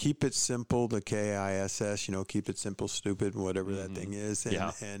consistent, keep it simple, the KISS, keep it simple, stupid, whatever that thing is.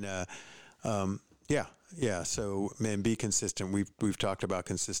 So, man, be consistent. We've talked about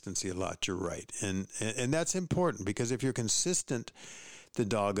consistency a lot. You're right. And that's important, because if you're consistent, the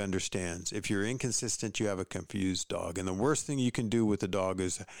dog understands. If you're inconsistent, you have a confused dog. And the worst thing you can do with a dog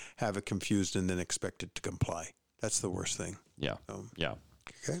is have it confused and then expect it to comply. That's the worst thing. Yeah. Yeah.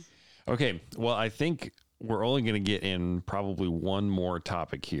 Okay. Well, I think we're only going to get in probably one more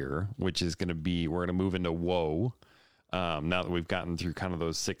topic here, which is going to be, we're going to move into whoa. Now that we've gotten through kind of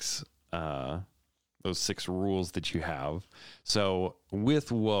those six rules that you have. So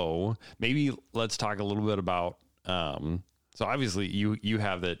with whoa, maybe let's talk a little bit about, so obviously you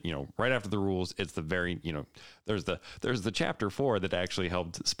have that, right after the rules, it's the very, there's the chapter 4 that actually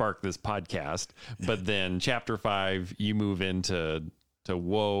helped spark this podcast, but then chapter 5, you move into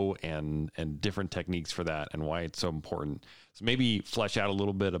whoa and different techniques for that and why it's so important. So maybe flesh out a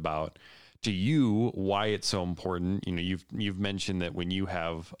little bit about, to you, why it's so important. You've mentioned that when you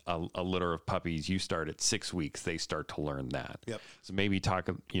have a litter of puppies, you start at 6 weeks, they start to learn that. Yep. So maybe talk,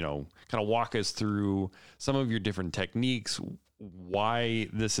 kind of walk us through some of your different techniques, why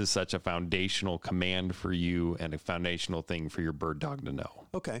this is such a foundational command for you and a foundational thing for your bird dog to know.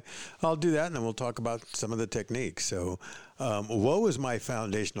 Okay, I'll do that, and then we'll talk about some of the techniques. So, whoa is my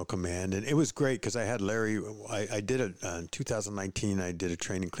foundational command, and it was great because I had Larry. I did it in 2019. I did a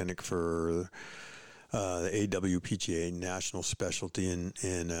training clinic for the AWPGA National Specialty,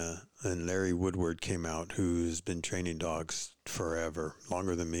 and Larry Woodward came out, who's been training dogs forever,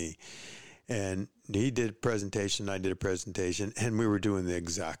 longer than me. And he did a presentation, I did a presentation, and we were doing the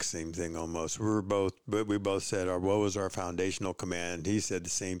exact same thing almost. We both said our whoa is our foundational command. He said the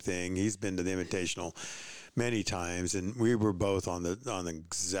same thing. He's been to the Invitational many times, and we were both on the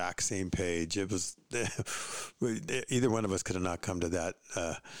exact same page. It was either one of us could have not come to that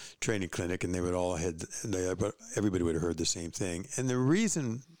training clinic, and everybody would have heard the same thing. And the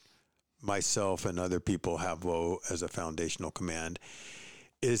reason myself and other people have whoa as a foundational command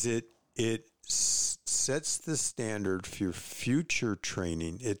is it sets the standard for your future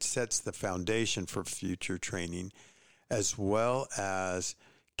training. It sets the foundation for future training, as well as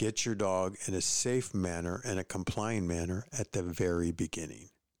get your dog in a safe manner and a complying manner at the very beginning.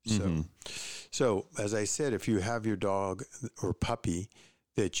 So as I said, if you have your dog or puppy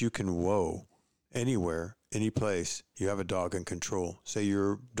that you can whoa anywhere, any place, you have a dog in control. Say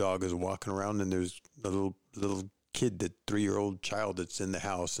your dog is walking around and there's a little kid, that 3-year-old child that's in the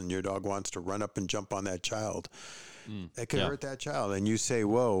house, and your dog wants to run up and jump on that child. That could hurt that child. And you say,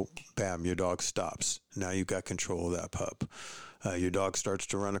 whoa, bam, your dog stops. Now you've got control of that pup. Your dog starts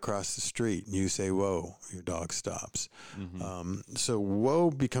to run across the street, and you say, whoa, your dog stops. So whoa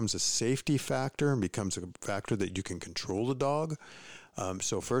becomes a safety factor and becomes a factor that you can control the dog.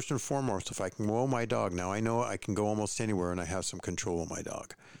 So first and foremost, if I can whoa my dog, now I know I can go almost anywhere and I have some control of my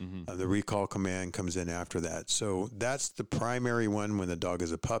dog. The recall command comes in after that. So that's the primary one when the dog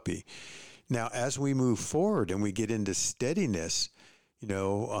is a puppy. Now, as we move forward and we get into steadiness,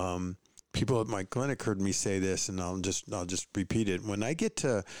 people at my clinic heard me say this, and I'll just repeat it. When I get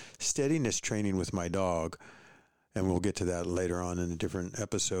to steadiness training with my dog, and we'll get to that later on in a different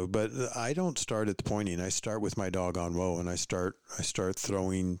episode, but I don't start at the pointing. I start with my dog on whoa, and I start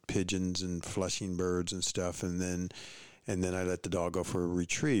throwing pigeons and flushing birds and stuff, and then I let the dog go for a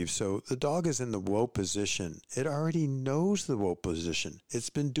retrieve. So the dog is in the whoa position. It already knows the whoa position. It's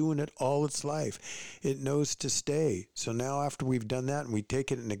been doing it all its life. It knows to stay. So now after we've done that and we take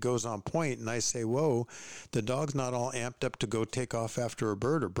it and it goes on point and I say whoa, the dog's not all amped up to go take off after a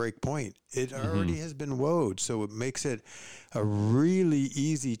bird or break point. It already has been whoaed. So it makes it a really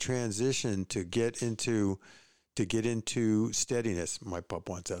easy transition to get into steadiness. My pup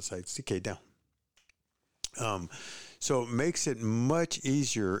wants outside. CK down. So it makes it much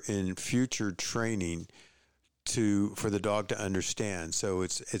easier in future training for the dog to understand. So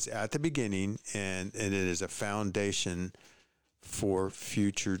it's at the beginning, and it is a foundation for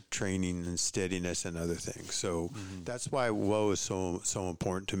future training and steadiness and other things. So that's why whoa is so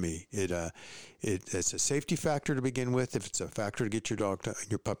important to me. It's a safety factor to begin with. If it's a factor to get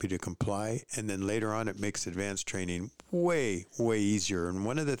your puppy to comply, and then later on it makes advanced training way, way easier. And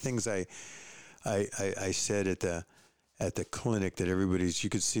one of the things I said at the clinic that you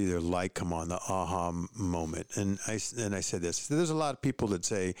could see their light come on, the aha moment. And I said this, there's a lot of people that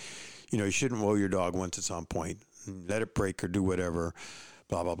say, you shouldn't whoa your dog once it's on point, let it break or do whatever,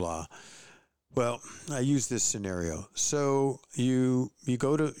 blah, blah, blah. Well, I use this scenario. So you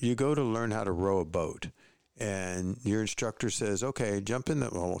go to learn how to row a boat, and your instructor says, okay, jump in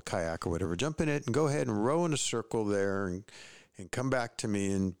kayak or whatever, jump in it and go ahead and row in a circle there and come back to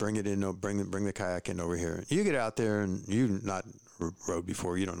me and bring it in, bring the kayak in over here. You get out there and you've not rowed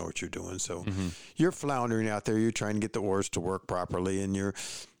before, you don't know what you're doing. So you're floundering out there, you're trying to get the oars to work properly, and you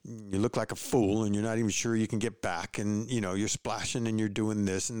look like a fool, and you're not even sure you can get back, and you're splashing and you're doing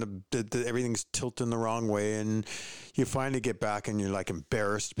this, and everything's tilting the wrong way, and you finally get back and you're like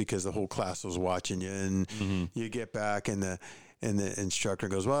embarrassed because the whole class was watching you, and you get back and the instructor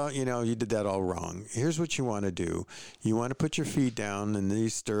goes, well, you did that all wrong. Here's what you want to do. You want to put your feet down in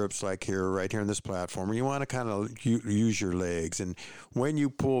these stirrups right here on this platform, and you want to kind of use your legs. And when you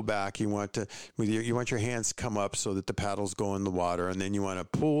pull back, you want your hands come up so that the paddles go in the water, and then you want to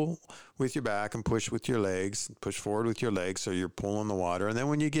pull with your back and push with your legs, push forward with your legs so you're pulling the water. And then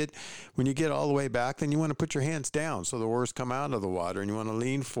when you get all the way back, then you want to put your hands down so the oars come out of the water, and you want to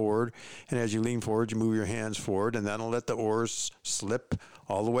lean forward. And as you lean forward, you move your hands forward, and that'll let the oars slip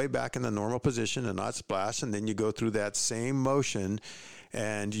all the way back in the normal position and not splash. And then you go through that same motion,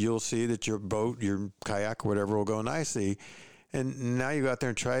 and you'll see that your boat, your kayak, or whatever will go nicely. And now you go out there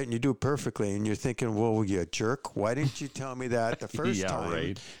and try it, and you do it perfectly, and you're thinking, well, you jerk, why didn't you tell me that the first time?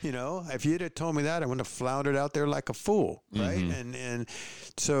 Right. If you'd have told me that, I wouldn't have floundered out there like a fool, right? And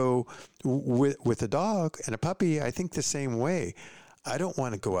so with a dog and a puppy, I think the same way. I don't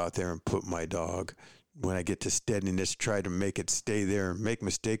want to go out there and put my dog, when I get to steadiness, try to make it stay there and make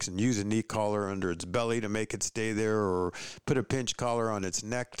mistakes and use a knee collar under its belly to make it stay there, or put a pinch collar on its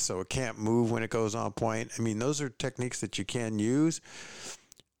neck so it can't move when it goes on point. I mean, those are techniques that you can use.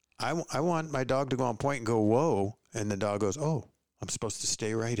 I want my dog to go on point and go, whoa, and the dog goes, oh, I'm supposed to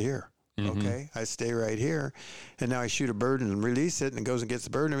stay right here. Okay, I stay right here, and now I shoot a bird and release it, and it goes and gets the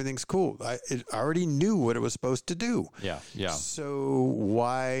bird, and everything's cool. I already knew what it was supposed to do. Yeah. So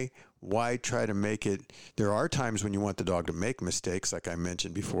why try to make it? There are times when you want the dog to make mistakes, like I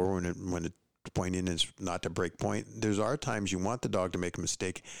mentioned before, when the pointing is not to break point. There's times you want the dog to make a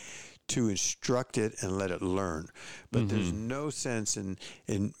mistake to instruct it and let it learn. But there's no sense in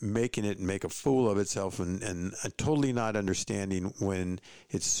making it make a fool of itself and totally not understanding when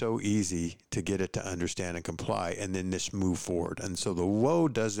it's so easy to get it to understand and comply and then just move forward. And so the whoa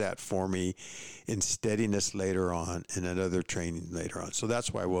does that for me in steadiness later on and another training later on. So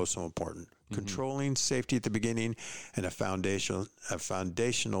that's why whoa is so important. Controlling safety at the beginning and a foundational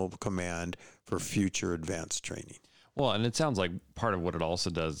command for future advanced training. Well, and it sounds like part of what it also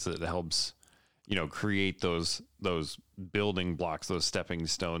does is it helps, create those building blocks, those stepping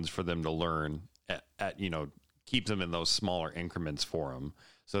stones for them to learn at keeps them in those smaller increments for them,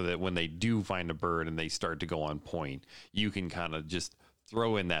 so that when they do find a bird and they start to go on point, you can kind of just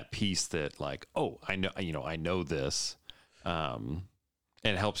throw in that piece that like, oh, I know this, and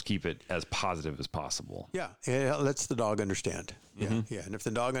it helps keep it as positive as possible. Yeah, it lets the dog understand. Yeah. And if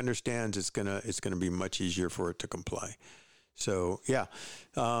the dog understands, it's gonna be much easier for it to comply. So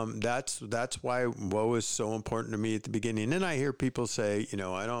that's why whoa is so important to me at the beginning. And I hear people say,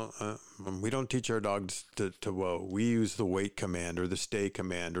 we don't teach our dogs to whoa. We use the wait command or the stay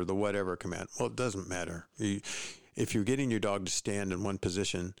command or the whatever command. Well, it doesn't matter. If you're getting your dog to stand in one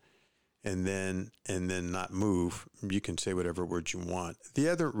position and then not move, you can say whatever words you want. The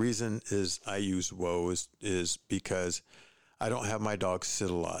other reason is I use whoa is because I don't have my dog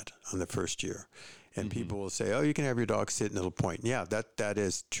sit a lot on the first year. And people will say, oh, you can have your dog sit and it'll point. Yeah, that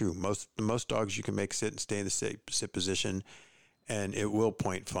is true. Most dogs you can make sit and stay in the sit position and it will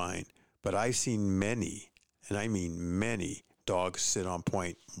point fine. But I've seen many, and I mean many, dogs sit on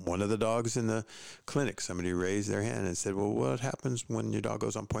point. One of the dogs in the clinic, somebody raised their hand and said, well, what happens when your dog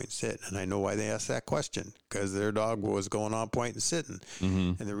goes on point and sit? And I know why they asked that question, because their dog was going on point and sitting.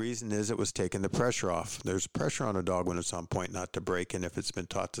 And the reason is it was taking the pressure off. There's pressure on a dog when it's on point not to break, and if it's been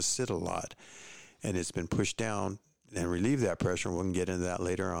taught to sit a lot and it's been pushed down and relieve that pressure, and we can get into that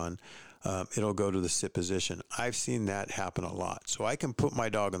later on, it'll go to the sit position. I've seen that happen a lot. So I can put my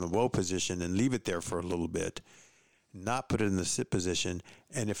dog in the whoa position and leave it there for a little bit, not put it in the sit position.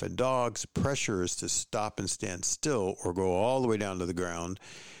 And if a dog's pressure is to stop and stand still or go all the way down to the ground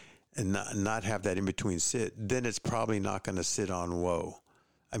and not have that in between sit, then it's probably not going to sit on whoa.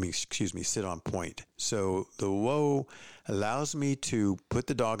 sit on point. So the whoa allows me to put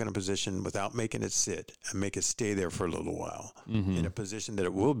the dog in a position without making it sit and make it stay there for a little while in a position that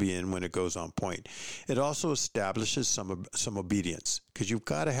it will be in when it goes on point. It also establishes some obedience, because you've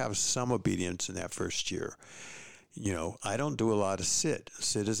got to have some obedience in that first year. You know, I don't do a lot of sit.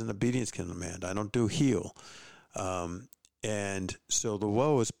 Sit is an obedience command. I don't do heel. And so the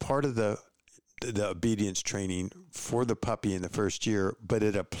whoa is part of the obedience training for the puppy in the first year, but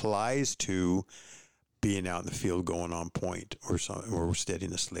it applies to being out in the field going on point or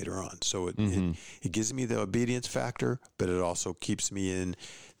steadiness later on. So it gives me the obedience factor, but it also keeps me in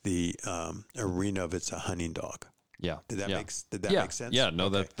the arena of it's a hunting dog. Yeah. Did that make sense? Yeah, no,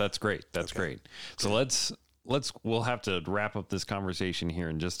 okay. That's great. That's great. So we'll have to wrap up this conversation here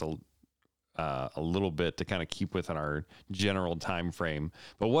in just a little bit to kind of keep within our general time frame.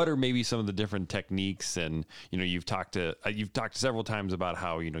 But what are maybe some of the different techniques? And you've talked several times about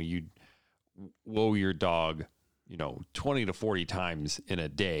how you whoa your dog 20 to 40 times in a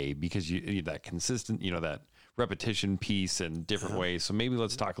day, because you that consistent that repetition piece and different ways. So maybe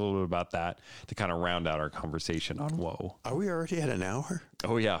let's talk a little bit about that to kind of round out our conversation on whoa. Are we already at an hour?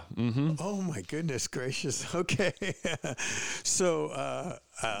 Oh yeah. Mm-hmm. Oh my goodness gracious. Okay. So,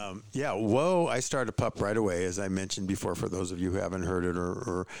 whoa, I start a pup right away, as I mentioned before, for those of you who haven't heard it,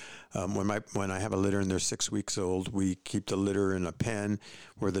 or when I have a litter and they're 6 weeks old, we keep the litter in a pen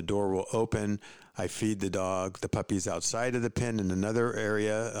where the door will open. I feed the dog. The puppy's outside of the pen in another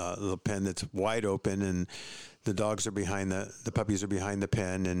area, a little pen that's wide open, and the dogs are behind the puppies are behind the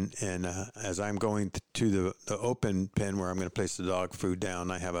pen. And as I'm going to the open pen where I'm going to place the dog food down,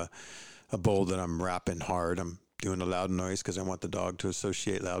 I have a bowl that I'm wrapping hard. I'm doing a loud noise because I want the dog to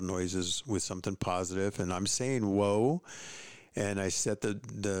associate loud noises with something positive. And I'm saying, whoa. And I set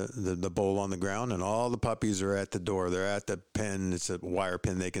the bowl on the ground, and all the puppies are at the door. They're at the pen. It's a wire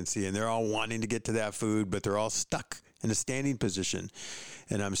pen they can see, and they're all wanting to get to that food, but they're all stuck in a standing position.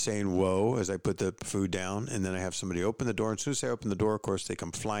 And I'm saying, whoa, as I put the food down, and then I have somebody open the door. And as soon as I open the door, of course, they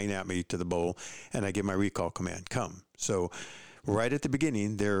come flying at me to the bowl, and I give my recall command, come. So right at the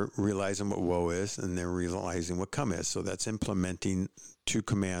beginning, they're realizing what whoa is, and they're realizing what come is. So that's implementing two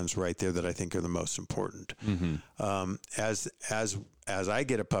commands right there that I think are the most important. Mm-hmm. As I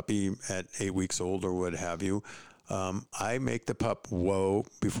get a puppy at 8 weeks old or what have you, I make the pup whoa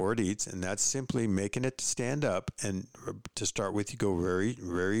before it eats, and that's simply making it stand up. And to start with, you go very,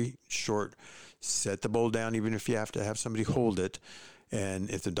 very short. Set the bowl down, even if you have to have somebody hold it.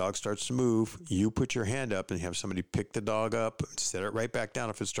 And if the dog starts to move, you put your hand up and have somebody pick the dog up, set it right back down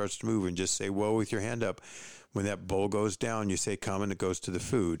if it starts to move, and just say, whoa, with your hand up. When that bowl goes down, you say, come, and it goes to the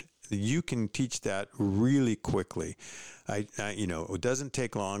food. You can teach that really quickly. It doesn't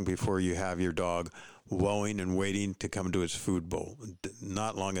take long before you have your dog whoaing and waiting to come to its food bowl.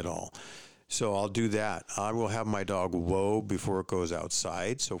 Not long at all. So I'll do that. I will have my dog whoa before it goes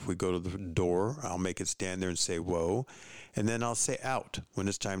outside. So if we go to the door, I'll make it stand there and say whoa. And then I'll say out when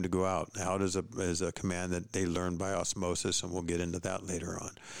it's time to go out. Out is a command that they learn by osmosis, and we'll get into that later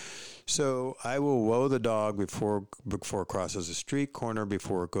on. So I will whoa the dog before it crosses a street corner,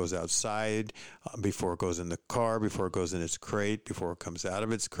 before it goes outside, before it goes in the car, before it goes in its crate, before it comes out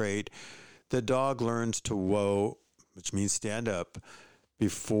of its crate. The dog learns to whoa, which means stand up,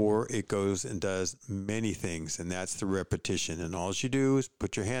 before it goes and does many things, and that's the repetition. And all you do is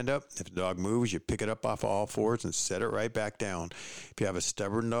put your hand up. If the dog moves, you pick it up off all fours and set it right back down. If you have a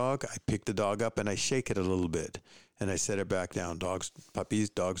stubborn dog, I pick the dog up and I shake it a little bit, and I set it back down. Dogs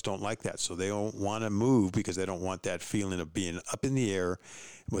don't like that, so they don't want to move because they don't want that feeling of being up in the air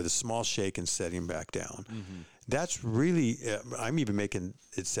with a small shake and setting back down. Mm-hmm. That's really, I'm even making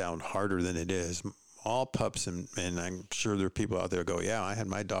it sound harder than it is. All pups, and I'm sure there are people out there who go, yeah, I had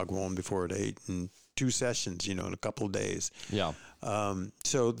my dog whoa before it ate in 2 sessions, in a couple of days. Yeah.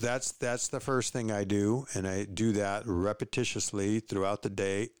 So that's the first thing I do, and I do that repetitiously throughout the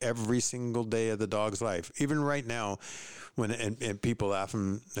day, every single day of the dog's life. Even right now, and people laugh,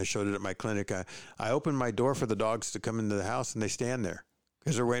 and I showed it at my clinic, I open my door for the dogs to come into the house, and they stand there.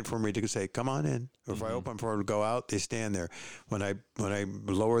 Because they're waiting for me to say, come on in. Or if I open for them to go out, they stand there. When I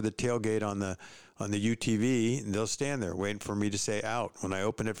lower the tailgate on the UTV, they'll stand there waiting for me to say out. When I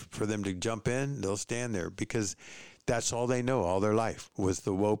open it for them to jump in, they'll stand there, because that's all they know all their life was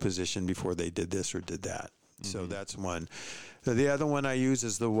the whoa position before they did this or did that. Mm-hmm. So that's one. The other one I use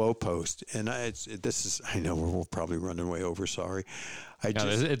is the whoa post. And I know we're probably running way over, sorry.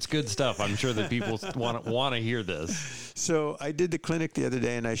 It's good stuff. I'm sure that people want to hear this. So I did the clinic the other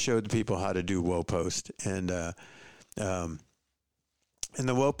day, and I showed the people how to do whoa post. And And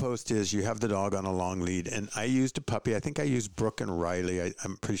the whoa post is you have the dog on a long lead. And I used a puppy. I think I used Brooke and Riley.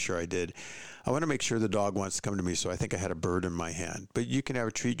 I'm pretty sure I did. I want to make sure the dog wants to come to me. So I think I had a bird in my hand. But you can have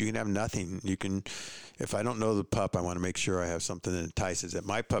a treat. You can have nothing. You can, if I don't know the pup, I want to make sure I have something that entices it.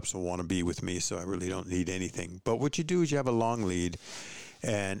 My pups will want to be with me, so I really don't need anything. But what you do is you have a long lead.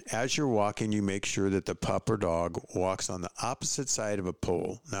 And as you're walking, you make sure that the pup or dog walks on the opposite side of a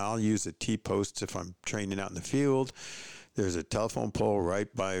pole. Now, I'll use a T-post if I'm training out in the field. There's a telephone pole right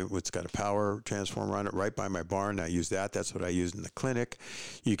by what's got a power transformer on it, right by my barn. I use that. That's what I use in the clinic.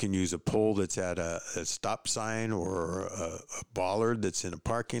 You can use a pole that's at a stop sign, or a bollard that's in a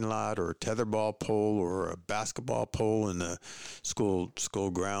parking lot, or a tetherball pole, or a basketball pole in the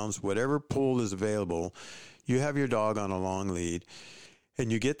school grounds. Whatever pole is available, you have your dog on a long lead.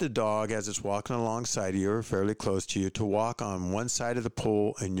 And you get the dog, as it's walking alongside you or fairly close to you, to walk on one side of the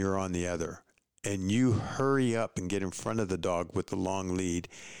pole and you're on the other. And you hurry up and get in front of the dog with the long lead,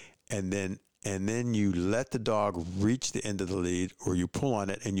 and then you let the dog reach the end of the lead, or you pull on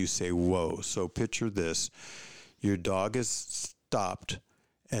it and you say, whoa. So picture this. Your dog is stopped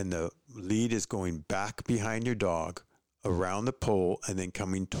and the lead is going back behind your dog around the pole and then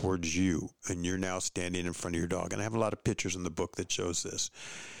coming towards you. And you're now standing in front of your dog. And I have a lot of pictures in the book that shows this.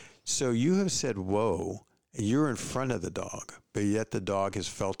 So you have said, whoa. You're in front of the dog, but yet the dog has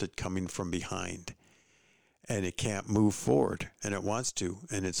felt it coming from behind, and it can't move forward, and it wants to,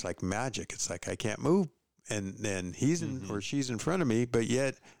 and it's like magic. It's like, I can't move, and then he's in, or she's in front of me, but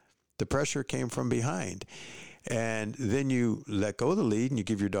yet the pressure came from behind. And then you let go of the lead and you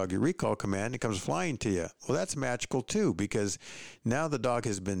give your dog your recall command, and it comes flying to you. Well, that's magical too, because now the dog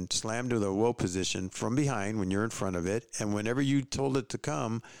has been slammed to the whoa position from behind when you're in front of it, and whenever you told it to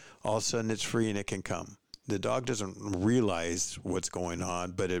come, all of a sudden it's free and it can come. The dog doesn't realize what's going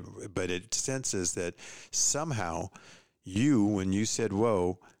on, but it senses that somehow when you said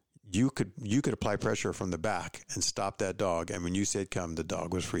whoa, you could apply pressure from the back and stop that dog. And when you said come, the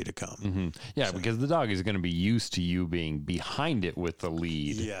dog was free to come. Mm-hmm. Yeah, so, because the dog is going to be used to you being behind it with the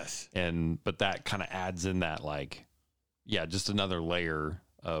lead. Yes. But that kind of adds in that, just another layer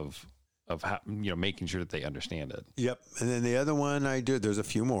of how, making sure that they understand it. Yep. And then the other one I do, there's a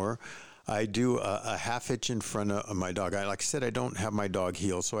few more. I do a half hitch in front of my dog. Like I said, I don't have my dog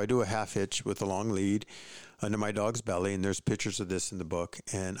heel, so I do a half hitch with a long lead under my dog's belly, and there's pictures of this in the book.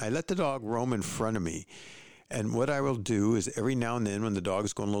 And I let the dog roam in front of me. And what I will do is every now and then when the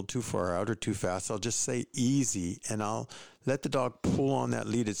dog's going a little too far out or too fast, I'll just say easy, and I'll let the dog pull on that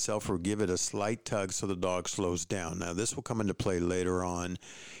lead itself or give it a slight tug so the dog slows down. Now, this will come into play later on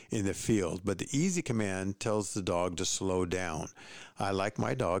in the field, but the easy command tells the dog to slow down. I like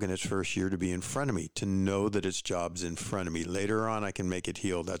my dog in its first year to be in front of me, to know that its job's in front of me. Later on, I can make it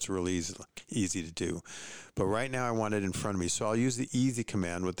heel. That's really easy to do. But right now, I want it in front of me. So I'll use the easy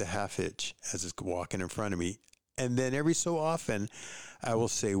command with the half hitch as it's walking in front of me. And then every so often, I will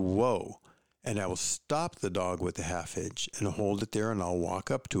say, whoa. And I will stop the dog with the half hitch and hold it there, and I'll walk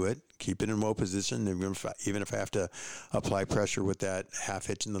up to it, keep it in whoa position. Even if I have to apply pressure with that half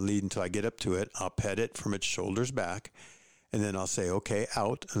hitch in the lead until I get up to it, I'll pet it from its shoulders back. And then I'll say, okay,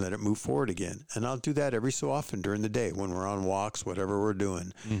 out, and let it move forward again. And I'll do that every so often during the day when we're on walks, whatever we're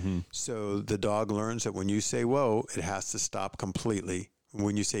doing. Mm-hmm. So the dog learns that when you say whoa, it has to stop completely.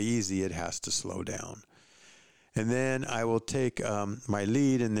 When you say easy, it has to slow down. And then I will take my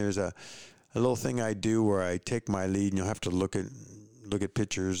lead, and there's a little thing I do where I take my lead, and you'll have to look at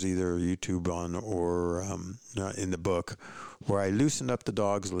pictures, either YouTube on or in the book, where I loosen up the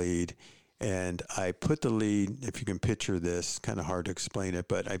dog's lead. And I put the lead, if you can picture this, kind of hard to explain it,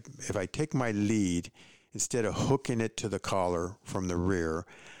 but if I take my lead, instead of hooking it to the collar from the rear,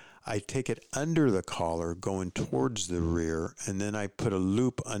 I take it under the collar going towards the rear, and then I put a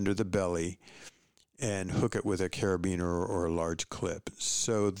loop under the belly and hook it with a carabiner or a large clip,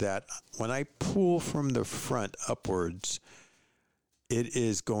 so that when I pull from the front upwards, it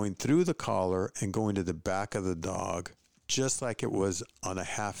is going through the collar and going to the back of the dog, just like it was on a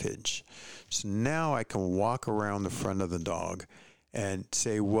half hitch. So now I can walk around the front of the dog and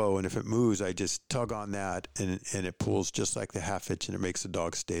say, whoa, and if it moves, I just tug on that, and it pulls just like the half hitch, and it makes the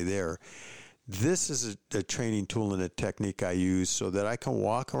dog stay there. This is a training tool and a technique I use so that I can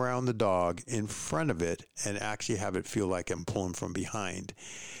walk around the dog in front of it and actually have it feel like I'm pulling from behind.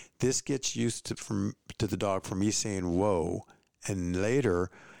 This gets used to the dog from me saying, whoa, and later,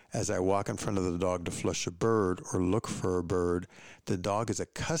 as I walk in front of the dog to flush a bird or look for a bird, the dog is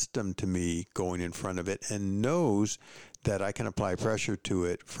accustomed to me going in front of it and knows that I can apply pressure to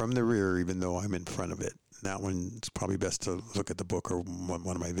it from the rear even though I'm in front of it. that one, it's probably best to look at the book or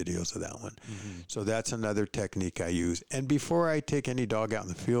one of my videos of that one. Mm-hmm. So that's another technique I use. And before I take any dog out in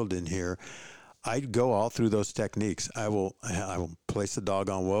the field in here, I go all through those techniques. I will place the dog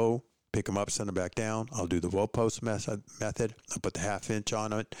on whoa, pick him up, send him back down. I'll do the whoa post method. I'll put the 1/2 inch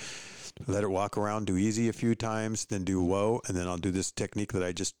on it, let it walk around, do easy a few times, then do whoa, and then I'll do this technique that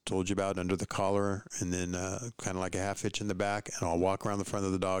I just told you about under the collar, and then kind of like a 1/2 inch in the back, and I'll walk around the front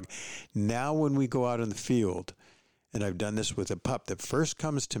of the dog. Now when we go out in the field, and I've done this with a pup that first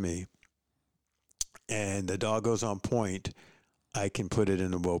comes to me, and the dog goes on point, I can put it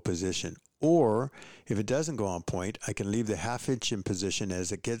in a whoa position. Or if it doesn't go on point, I can leave the 1/2 inch in position.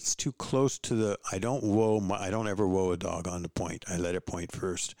 As it gets too close to the, I don't ever whoa a dog on the point. I let it point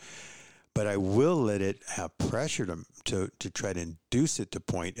first. But I will let it have pressure to try to induce it to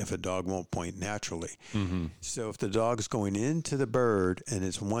point if a dog won't point naturally. Mm-hmm. So if the dog's going into the bird and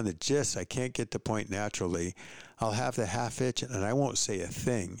it's one that I can't get to point naturally, I'll have the 1/2 inch and I won't say a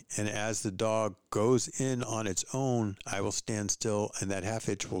thing. And as the dog goes in on its own, I will stand still and that 1/2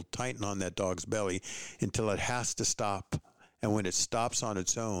 inch will tighten on that dog's belly until it has to stop. And when it stops on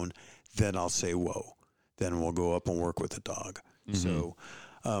its own, then I'll say whoa. Then we'll go up and work with the dog. Mm-hmm. So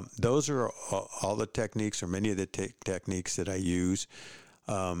those are all the techniques, or many of the techniques that I use.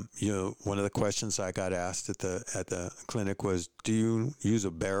 One of the questions I got asked at the clinic was, "Do you use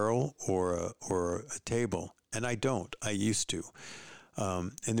a barrel or a table?" And I don't. I used to.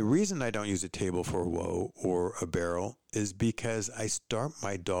 And the reason I don't use a table for a whoa or a barrel is because I start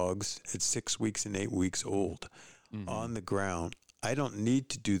my dogs at 6 weeks and 8 weeks old on the ground. I don't need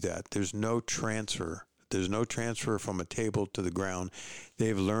to do that. There's no transfer. There's no transfer from a table to the ground.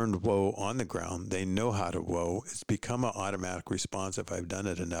 They've learned whoa on the ground. They know how to whoa. It's become an automatic response if I've done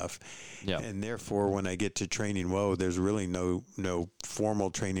it enough. Yep. And therefore, when I get to training whoa, there's really no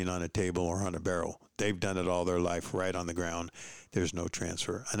formal training on a table or on a barrel. They've done it all their life right on the ground. There's no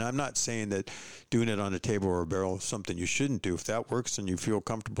transfer. And I'm not saying that doing it on a table or a barrel is something you shouldn't do. If that works and you feel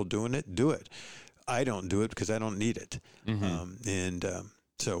comfortable doing it, do it. I don't do it because I don't need it. Mm-hmm.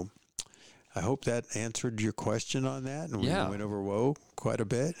 So I hope that answered your question on that. And we went over whoa quite a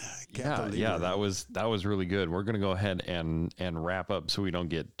bit. That was really good. We're going to go ahead and wrap up so we don't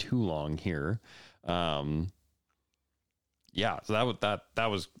get too long here. So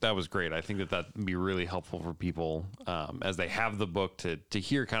that was great. I think that would be really helpful for people as they have the book to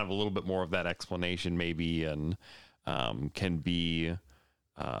hear kind of a little bit more of that explanation maybe, and can be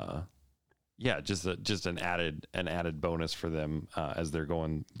just an added bonus for them as they're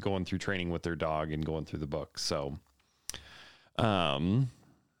going through training with their dog and going through the book. So,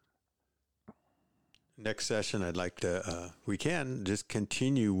 next session, I'd like to we can just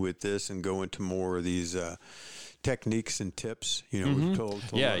continue with this and go into more of these techniques and tips. We've told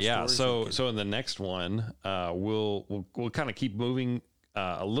So in the next one, we'll kind of keep moving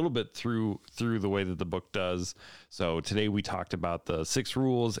a little bit through the way that the book does. So today we talked about the 6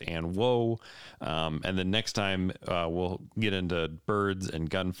 rules and whoa, and then next time we'll get into birds and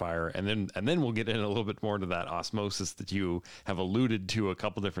gunfire, and then we'll get in a little bit more to that osmosis that you have alluded to a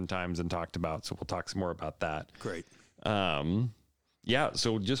couple different times and talked about. So we'll talk some more about that. Great.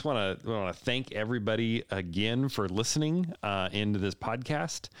 So just want to thank everybody again for listening into this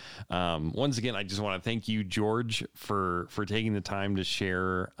podcast. Once again, I just want to thank you, George, for taking the time to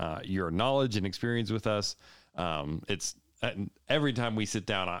share your knowledge and experience with us. It's every time we sit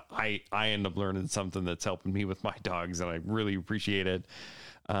down, I end up learning something that's helping me with my dogs, and I really appreciate it.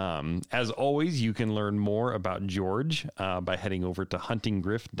 As always, you can learn more about George by heading over to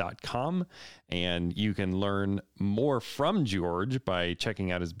huntinggriff.com, and you can learn more from George by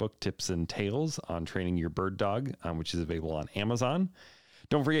checking out his book, Tips and Tales on Training Your Bird Dog, which is available on Amazon.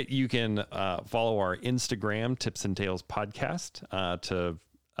 Don't forget, you can follow our Instagram, Tips and Tales Podcast, to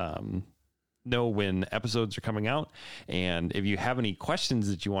know when episodes are coming out. And if you have any questions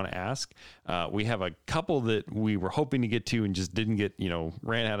that you want to ask, we have a couple that we were hoping to get to and just didn't get,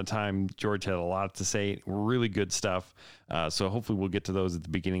 ran out of time. George had a lot to say, really good stuff. So hopefully we'll get to those at the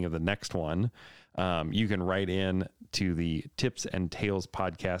beginning of the next one. You can write in to the Tips and Tales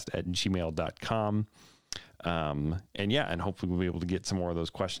Podcast at gmail.com. And hopefully we'll be able to get some more of those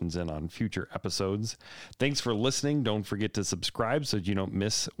questions in on future episodes. Thanks for listening. Don't forget to subscribe so that you don't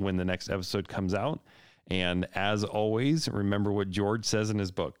miss when the next episode comes out. And as always, remember what George says in his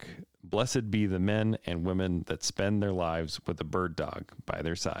book: blessed be the men and women that spend their lives with a bird dog by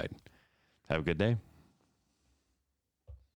their side. Have a good day.